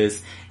purpose.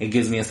 It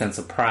gives me a sense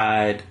of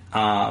pride.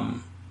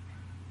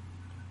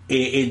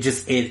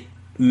 It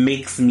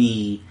makes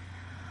me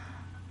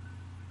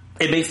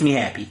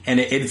happy, and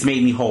it's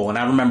made me whole. And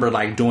I remember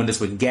doing this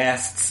with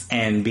guests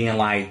and being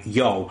like,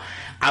 yo,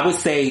 I would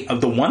say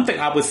the one thing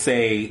I would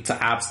say to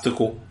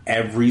Obstacle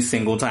every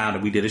single time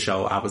that we did a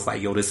show, I was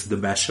like, yo, this is the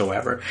best show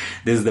ever.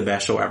 This is the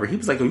best show ever. He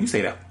was like, yo, you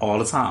say that all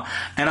the time.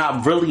 And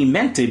I really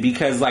meant it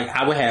because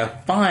I would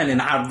have fun,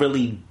 and I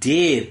really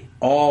did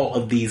all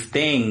of these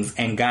things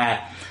and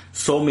got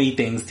so many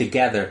things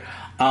together.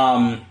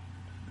 Now,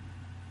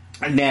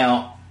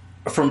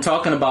 from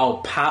talking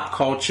about pop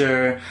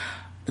culture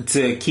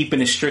to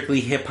keeping it strictly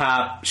hip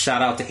hop,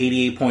 shout out to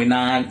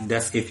 88.9.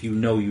 That's if you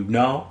know, you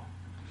know.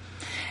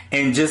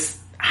 And just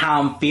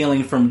how I'm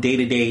feeling from day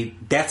to day,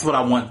 that's what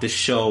I want the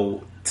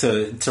show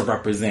to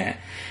represent.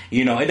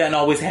 It doesn't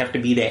always have to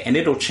be that, and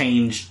it'll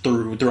change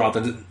throughout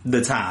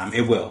the time.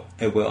 It will.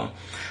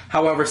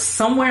 However,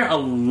 somewhere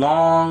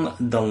along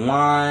the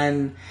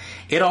line,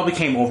 it all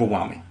became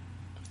overwhelming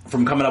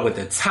from coming up with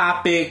the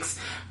topics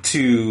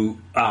to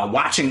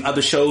watching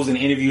other shows and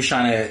interviews,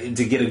 trying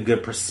to get a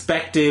good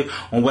perspective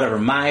on whatever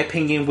my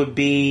opinion would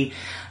be,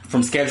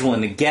 from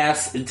scheduling the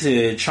guests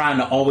to trying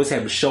to always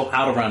have the show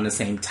out around the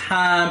same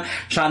time,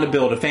 trying to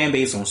build a fan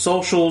base on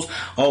socials.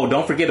 Oh,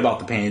 don't forget about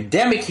the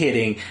pandemic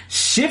hitting,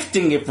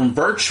 shifting it from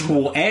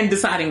virtual and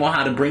deciding on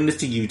how to bring this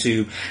to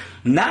YouTube.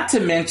 Not to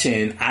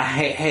mention, I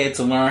had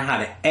to learn how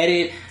to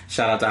edit.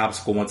 Shout out to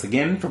Obstacle once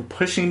again for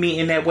pushing me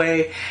in that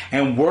way.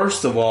 And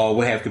worst of all,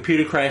 we have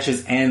computer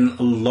crashes and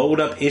load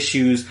up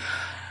issues.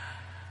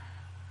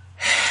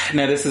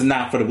 Now, this is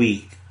not for the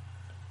weak.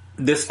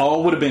 This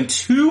all would have been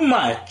too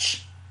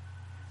much.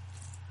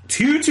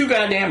 Too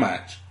goddamn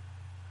much.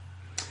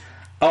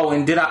 Oh,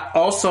 and did I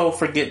also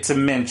forget to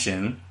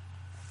mention,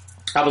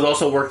 I was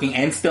also working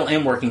and still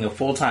am working a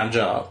full-time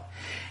job.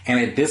 And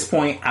at this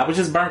point, I was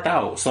just burnt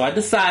out. So I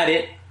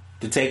decided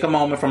to take a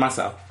moment for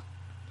myself.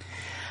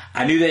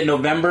 I knew that in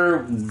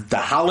November, the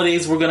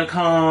holidays were going to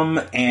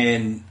come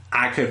and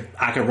I could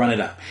run it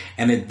up.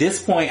 And at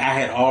this point, I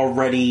had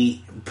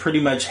already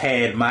pretty much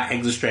had my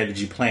exit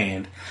strategy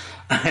planned.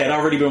 I had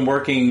already been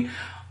working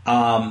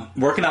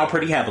out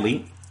pretty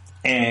heavily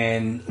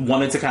and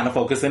wanted to kind of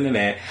focus into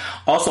that.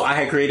 Also, I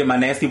had created my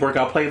nasty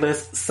workout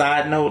playlist.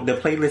 Side note, the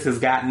playlist has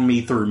gotten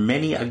me through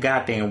many a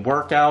goddamn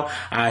workout.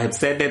 I have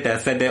said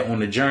that on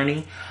the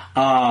journey.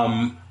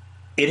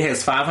 It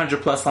has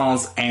 500 plus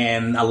songs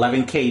and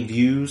 11K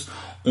views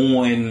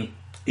on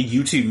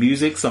YouTube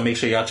Music, so make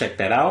sure y'all check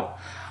that out.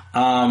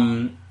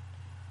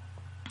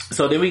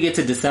 So then we get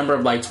to December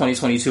of like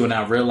 2022 and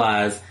I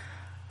realized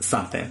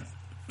something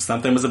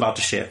was about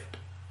to shift.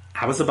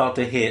 I was about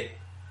to hit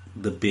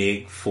the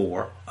big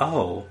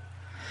 4-0.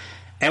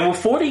 And with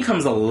 40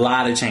 comes a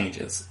lot of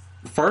changes.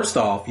 First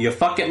off, your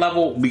fuck it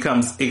level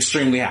becomes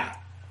extremely high.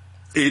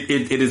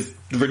 It is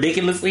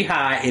ridiculously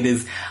high. It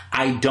is,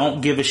 I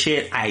don't give a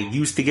shit. I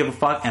used to give a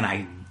fuck and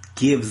I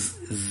give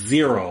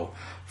zero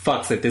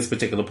fucks at this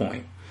particular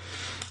point.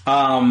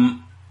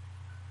 All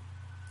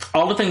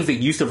the things that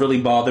used to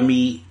really bother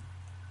me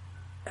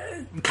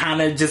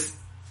kind of just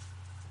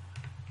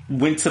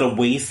went to the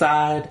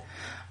wayside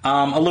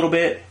a little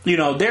bit. You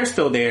know, they're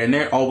still there and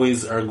there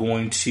always are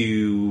going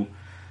to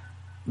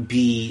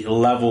be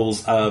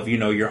levels of, you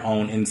know, your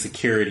own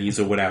insecurities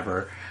or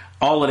whatever.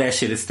 All of that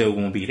shit is still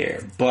going to be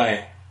there.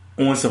 But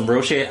on some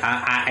real shit,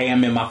 I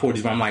am in my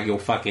 40s, but I'm like, yo,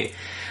 fuck it.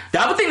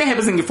 The other thing that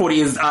happens in your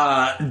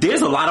 40s is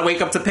there's a lot of wake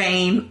up to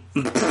pain.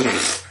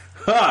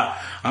 I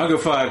don't give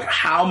a fuck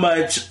how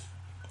much.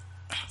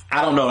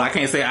 I don't know. I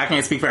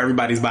can't speak for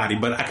everybody's body,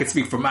 but I can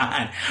speak for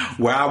mine.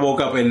 Where I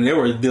woke up and there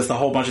were just a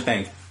whole bunch of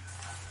things.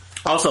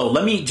 Also,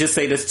 let me just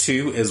say this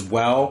too as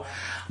well.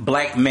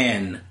 Black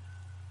men,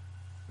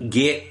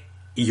 get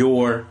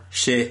your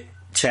shit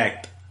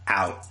checked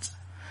out.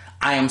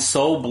 I am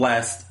so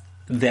blessed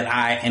that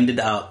I ended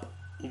up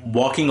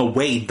walking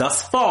away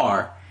thus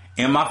far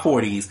in my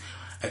 40s,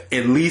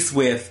 at least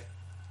with,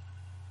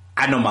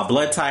 I know my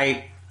blood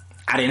type.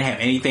 I didn't have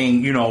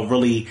anything, you know,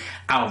 really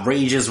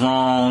outrageous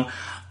wrong.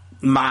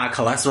 My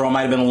cholesterol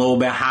might have been a little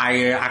bit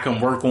higher. I can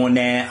work on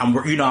that.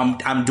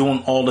 I'm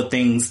doing all the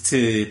things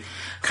to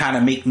kind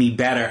of make me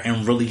better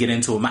and really get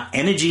into it. My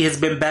energy has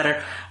been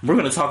better. We're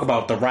going to talk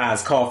about the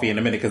Rise Coffee in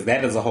a minute because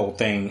that is a whole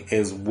thing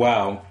as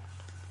well.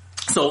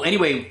 So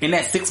anyway, in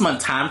that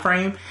 6-month time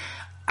frame,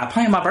 I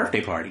planned my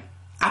birthday party.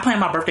 I planned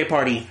my birthday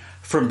party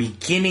from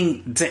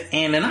beginning to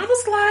end, and I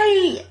was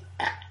like,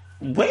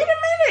 wait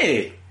a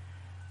minute.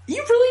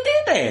 You really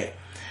did that.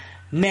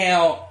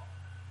 Now,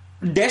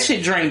 that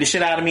shit drained the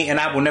shit out of me, and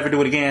I will never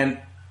do it again.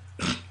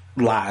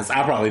 Lies.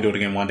 I'll probably do it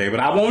again one day, but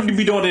I won't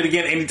be doing it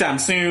again anytime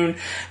soon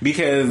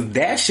because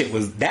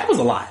that was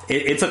a lot.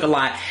 It took a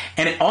lot,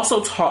 and it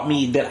also taught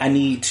me that I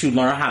need to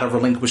learn how to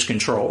relinquish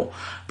control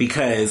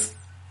because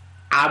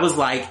I was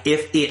like,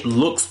 if it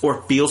looks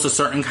or feels a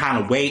certain kind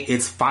of way,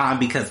 it's fine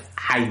because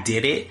I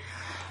did it.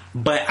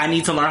 But I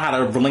need to learn how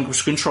to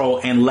relinquish control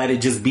and let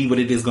it just be what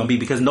it is going to be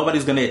because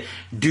nobody's going to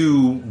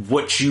do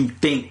what you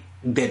think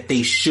that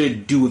they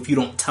should do if you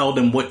don't tell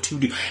them what to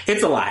do.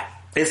 It's a lot.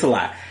 It's a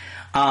lot.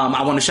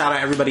 I want to shout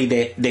out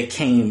everybody that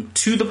came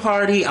to the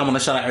party. I want to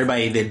shout out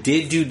everybody that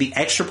did do the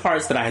extra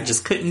parts that I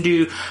just couldn't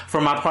do for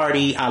my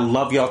party. I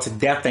love y'all to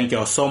death. Thank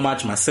y'all so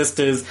much. My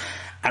sisters.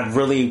 I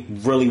really,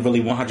 really,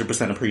 really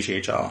 100%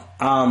 appreciate y'all.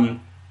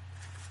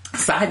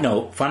 Side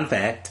note, fun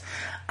fact.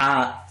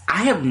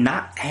 I have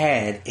not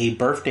had a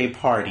birthday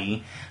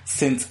party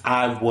since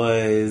I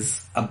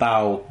was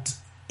about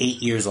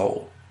 8 years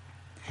old.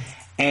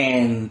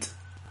 And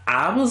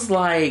I was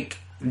like,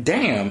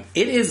 damn,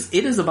 it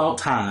is about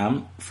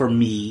time for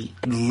me.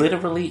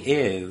 Literally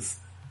is.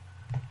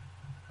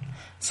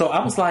 So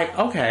I was like,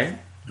 okay,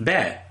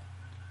 bet.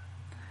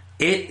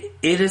 It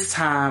is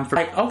time for,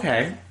 like,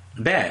 okay,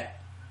 bet.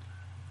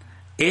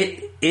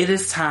 It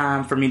is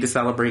time for me to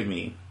celebrate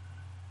me.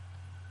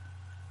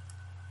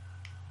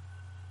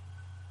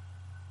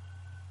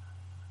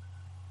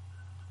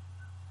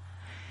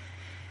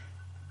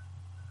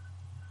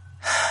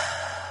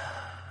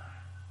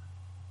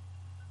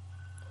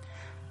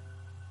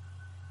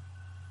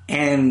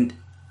 And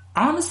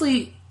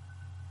honestly,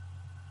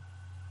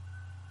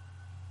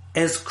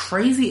 as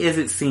crazy as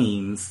it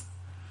seems,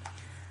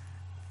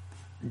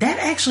 that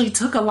actually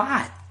took a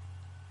lot.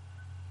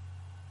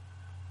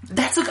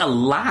 That took a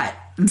lot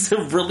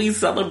to really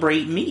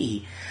celebrate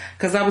me.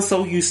 Because I was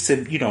so used to,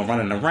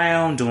 running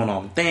around, doing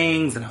all the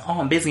things, and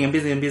I'm busy, I'm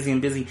busy, I'm busy, I'm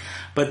busy.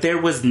 But there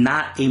was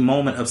not a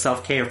moment of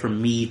self-care for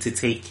me to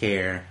take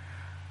care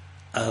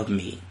of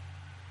me.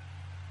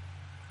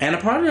 And a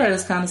part of that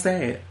is kind of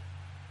sad.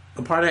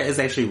 A part of that is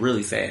actually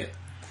really sad.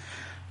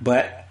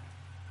 But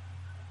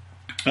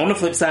on the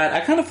flip side,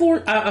 I kind of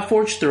I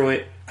forged through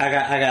it. I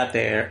got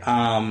there.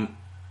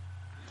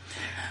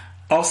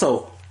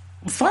 Also,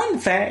 fun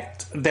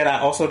fact that I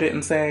also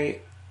didn't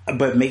say,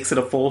 but makes it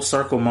a full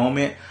circle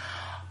moment.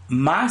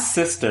 My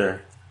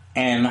sister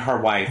and her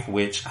wife,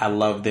 which I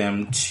love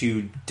them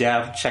to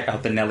death. Check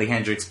out the Nellie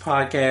Hendricks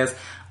podcast,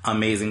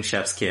 Amazing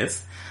Chef's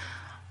Kiss.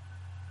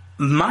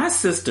 My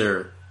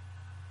sister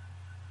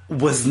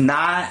was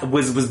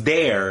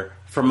there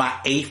for my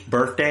 8th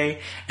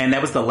birthday, and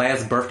that was the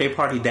last birthday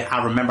party that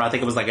I remember. I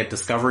think it was like at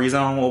Discovery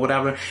Zone or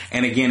whatever.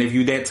 And again, if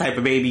you that type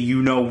of baby,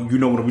 you know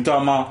what we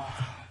talking about.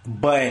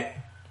 But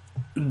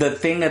the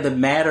thing of the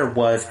matter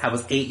was, I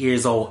was 8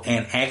 years old,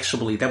 and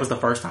actually, that was the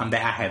first time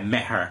that I had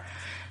met her.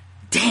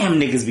 Damn,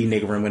 niggas be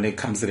niggering when it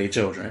comes to their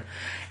children.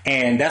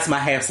 And that's my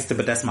half sister,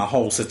 but that's my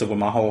whole sister with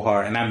my whole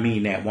heart, and I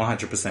mean that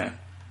 100%.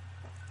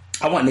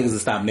 I want niggas to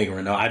stop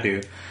niggering, though. I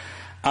do.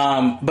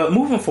 But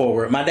moving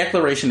forward, my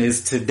declaration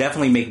is to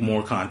definitely make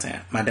more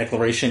content. My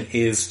declaration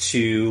is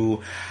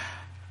to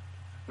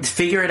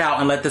figure it out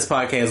and let this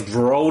podcast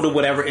grow to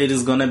whatever it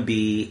is going to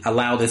be.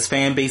 Allow this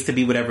fan base to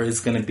be whatever it's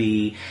going to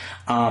be.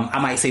 I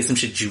might say some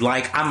shit you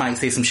like. I might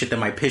say some shit that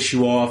might piss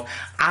you off.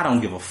 I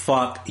don't give a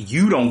fuck.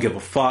 You don't give a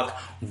fuck.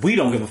 We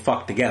don't give a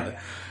fuck together.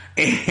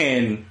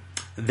 And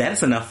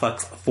that's enough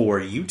fucks for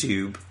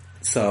YouTube.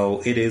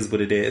 So it is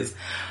what it is.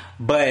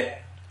 But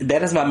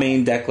that is my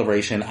main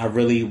declaration. I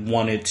really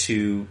wanted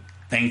to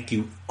thank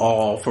you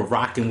all for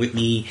rocking with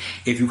me.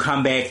 If you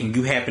come back and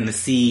you happen to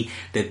see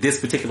that this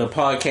particular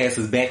podcast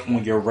is back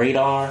on your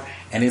radar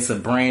and it's a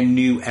brand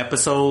new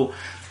episode,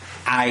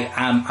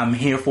 I'm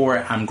here for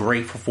it. I'm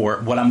grateful for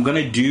it. What I'm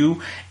gonna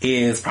do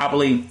is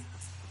probably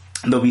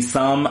there'll be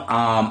some.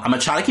 I'm gonna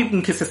try to keep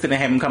them consistent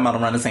and have them come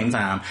out around the same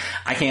time.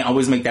 I can't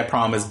always make that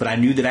promise, but I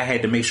knew that I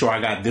had to make sure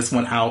I got this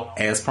one out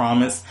as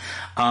promised.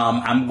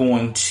 I'm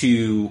going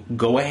to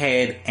go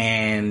ahead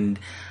and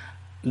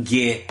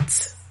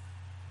get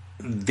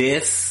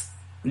this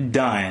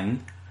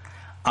done.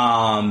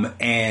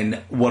 And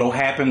what'll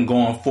happen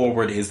going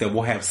forward is that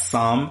we'll have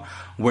some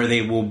where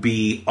they will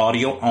be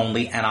audio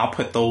only, and I'll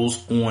put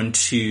those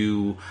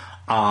onto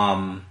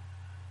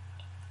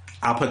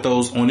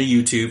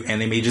YouTube,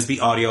 and they may just be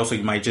audio, so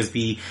you might just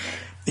be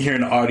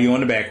hearing the audio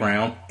in the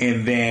background.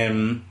 And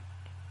then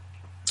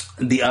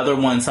the other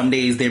one, some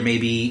days there may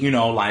be,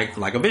 like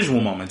a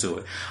visual moment to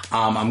it.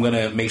 I'm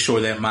gonna make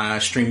sure that my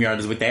StreamYard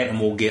is with that,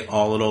 and we'll get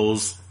all of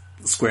those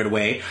squared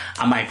away.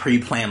 I might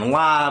pre-plan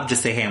live,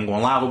 just say, hey, I'm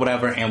going live or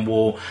whatever, and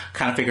we'll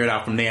kind of figure it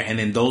out from there. And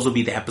then those will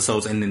be the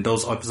episodes, and then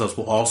those episodes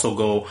will also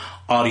go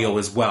audio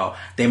as well.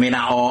 They may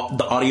not all,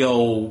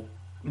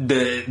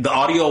 the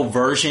audio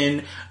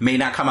version may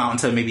not come out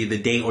until maybe the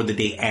day or the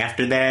day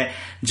after that,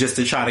 just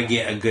to try to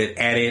get a good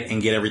edit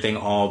and get everything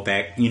all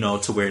back,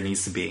 to where it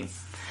needs to be.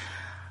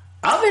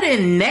 Other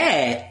than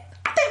that,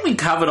 I think we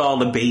covered all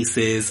the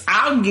bases.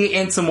 I'll get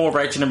into more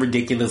Wretched and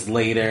Ridiculous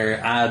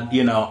later. I've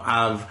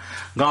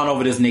gone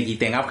over this Nikki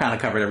thing. I've kind of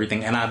covered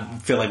everything, and I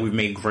feel like we've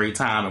made great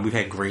time, and we've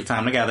had great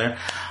time together.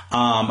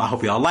 I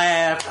hope y'all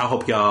laughed. I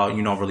hope y'all,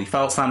 really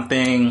felt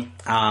something.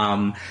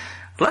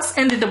 Let's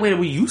end it the way that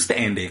we used to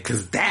end it,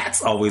 because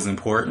that's always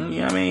important.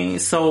 You know what I mean?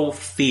 So,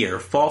 fear.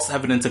 False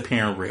evidence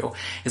appearing real.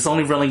 It's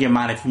only real in your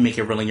mind if you make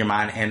it real in your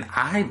mind. And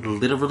I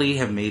literally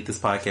have made this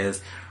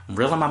podcast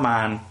real in my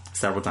mind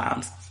several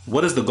times.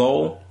 What is the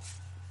goal?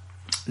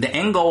 The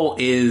end goal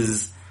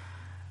is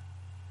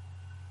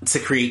to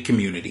create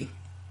community.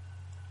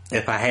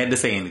 If I had to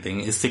say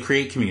anything, it's to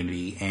create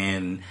community,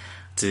 and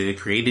to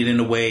create it in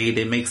a way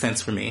that makes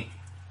sense for me,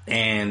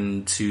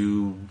 and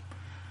to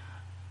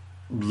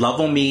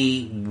love on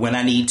me when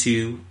I need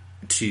to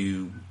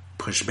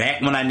push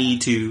back when I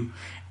need to,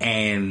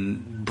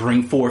 and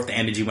bring forth the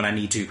energy when I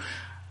need to.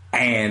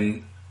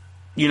 And,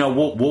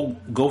 we'll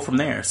go from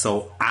there.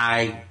 So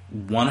I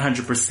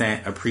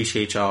 100%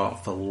 appreciate y'all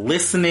for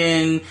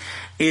listening.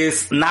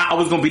 It's not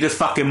always gonna be this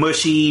fucking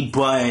mushy,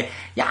 but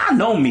y'all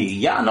know me.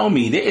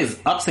 There is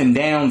ups and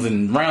downs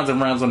and rounds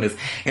on this.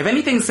 If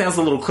anything sounds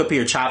a little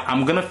clippy or chopped,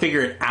 I'm gonna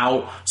figure it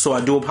out. So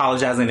I do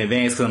apologize in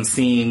advance, because I'm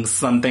seeing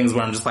some things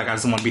where I'm just like, I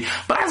just want to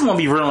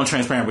be real and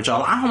transparent with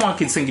y'all. I don't want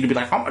to continue to be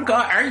like, oh my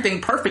god, everything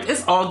perfect,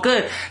 it's all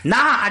good. Nah,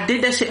 I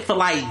did that shit for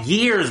like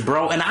years,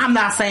 bro. And I'm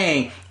not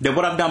saying that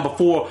what I've done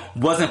before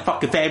wasn't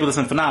fucking fabulous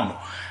and phenomenal.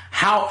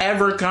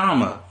 However,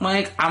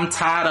 I'm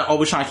tired of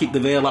always trying to keep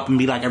the veil up and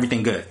be like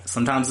everything good.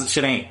 Sometimes this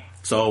shit ain't.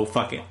 So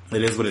fuck it.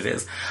 It is what it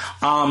is.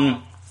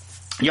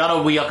 Y'all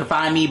know where y'all can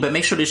find me, but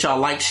make sure that y'all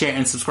like, share,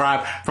 and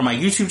subscribe for my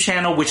YouTube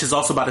channel, which is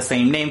also by the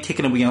same name,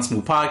 Kicking It With Young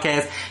Smooth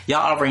Podcast.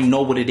 Y'all already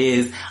know what it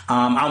is.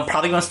 I'm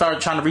probably going to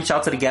start trying to reach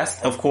out to the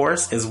guests, of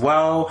course, as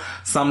well.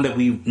 Some that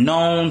we've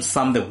known,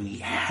 some that we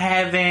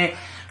haven't.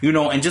 You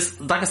know, and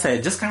just, like I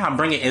said, just kind of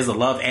bring it as a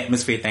love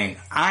atmosphere thing.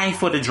 I ain't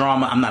for the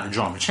drama. I'm not a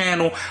drama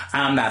channel.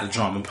 I'm not a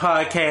drama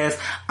podcast.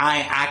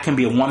 I can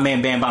be a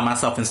one-man band by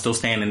myself and still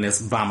stand in this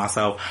by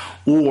myself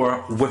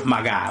or with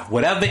my guy.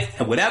 Whatever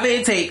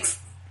it takes.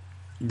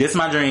 This is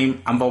my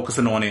dream. I'm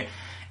focusing on it.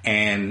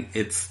 And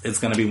it's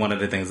going to be one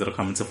of the things that'll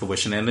come into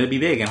fruition. And it'll be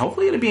big. And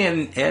hopefully it'll be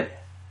at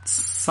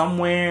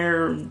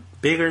somewhere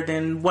bigger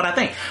than what I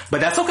think.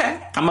 But that's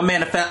okay. I'm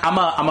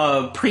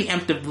a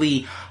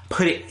preemptively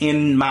put it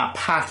in my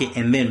pocket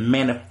and then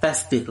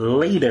manifest it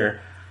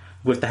later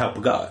with the help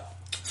of God.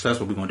 So that's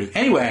what we're going to do.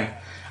 Anyway,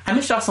 I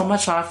miss y'all so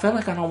much. So I feel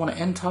like I don't want to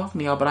end talking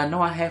to y'all, but I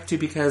know I have to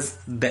because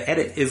the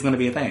edit is going to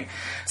be a thing.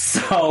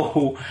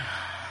 So,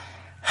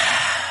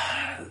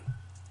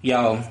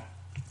 y'all,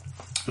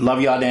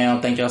 love y'all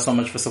down. Thank y'all so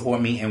much for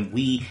supporting me. And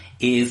we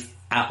is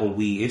out.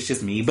 It's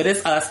just me, but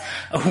it's us.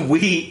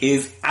 We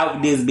is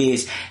out this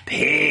bitch.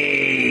 Peace.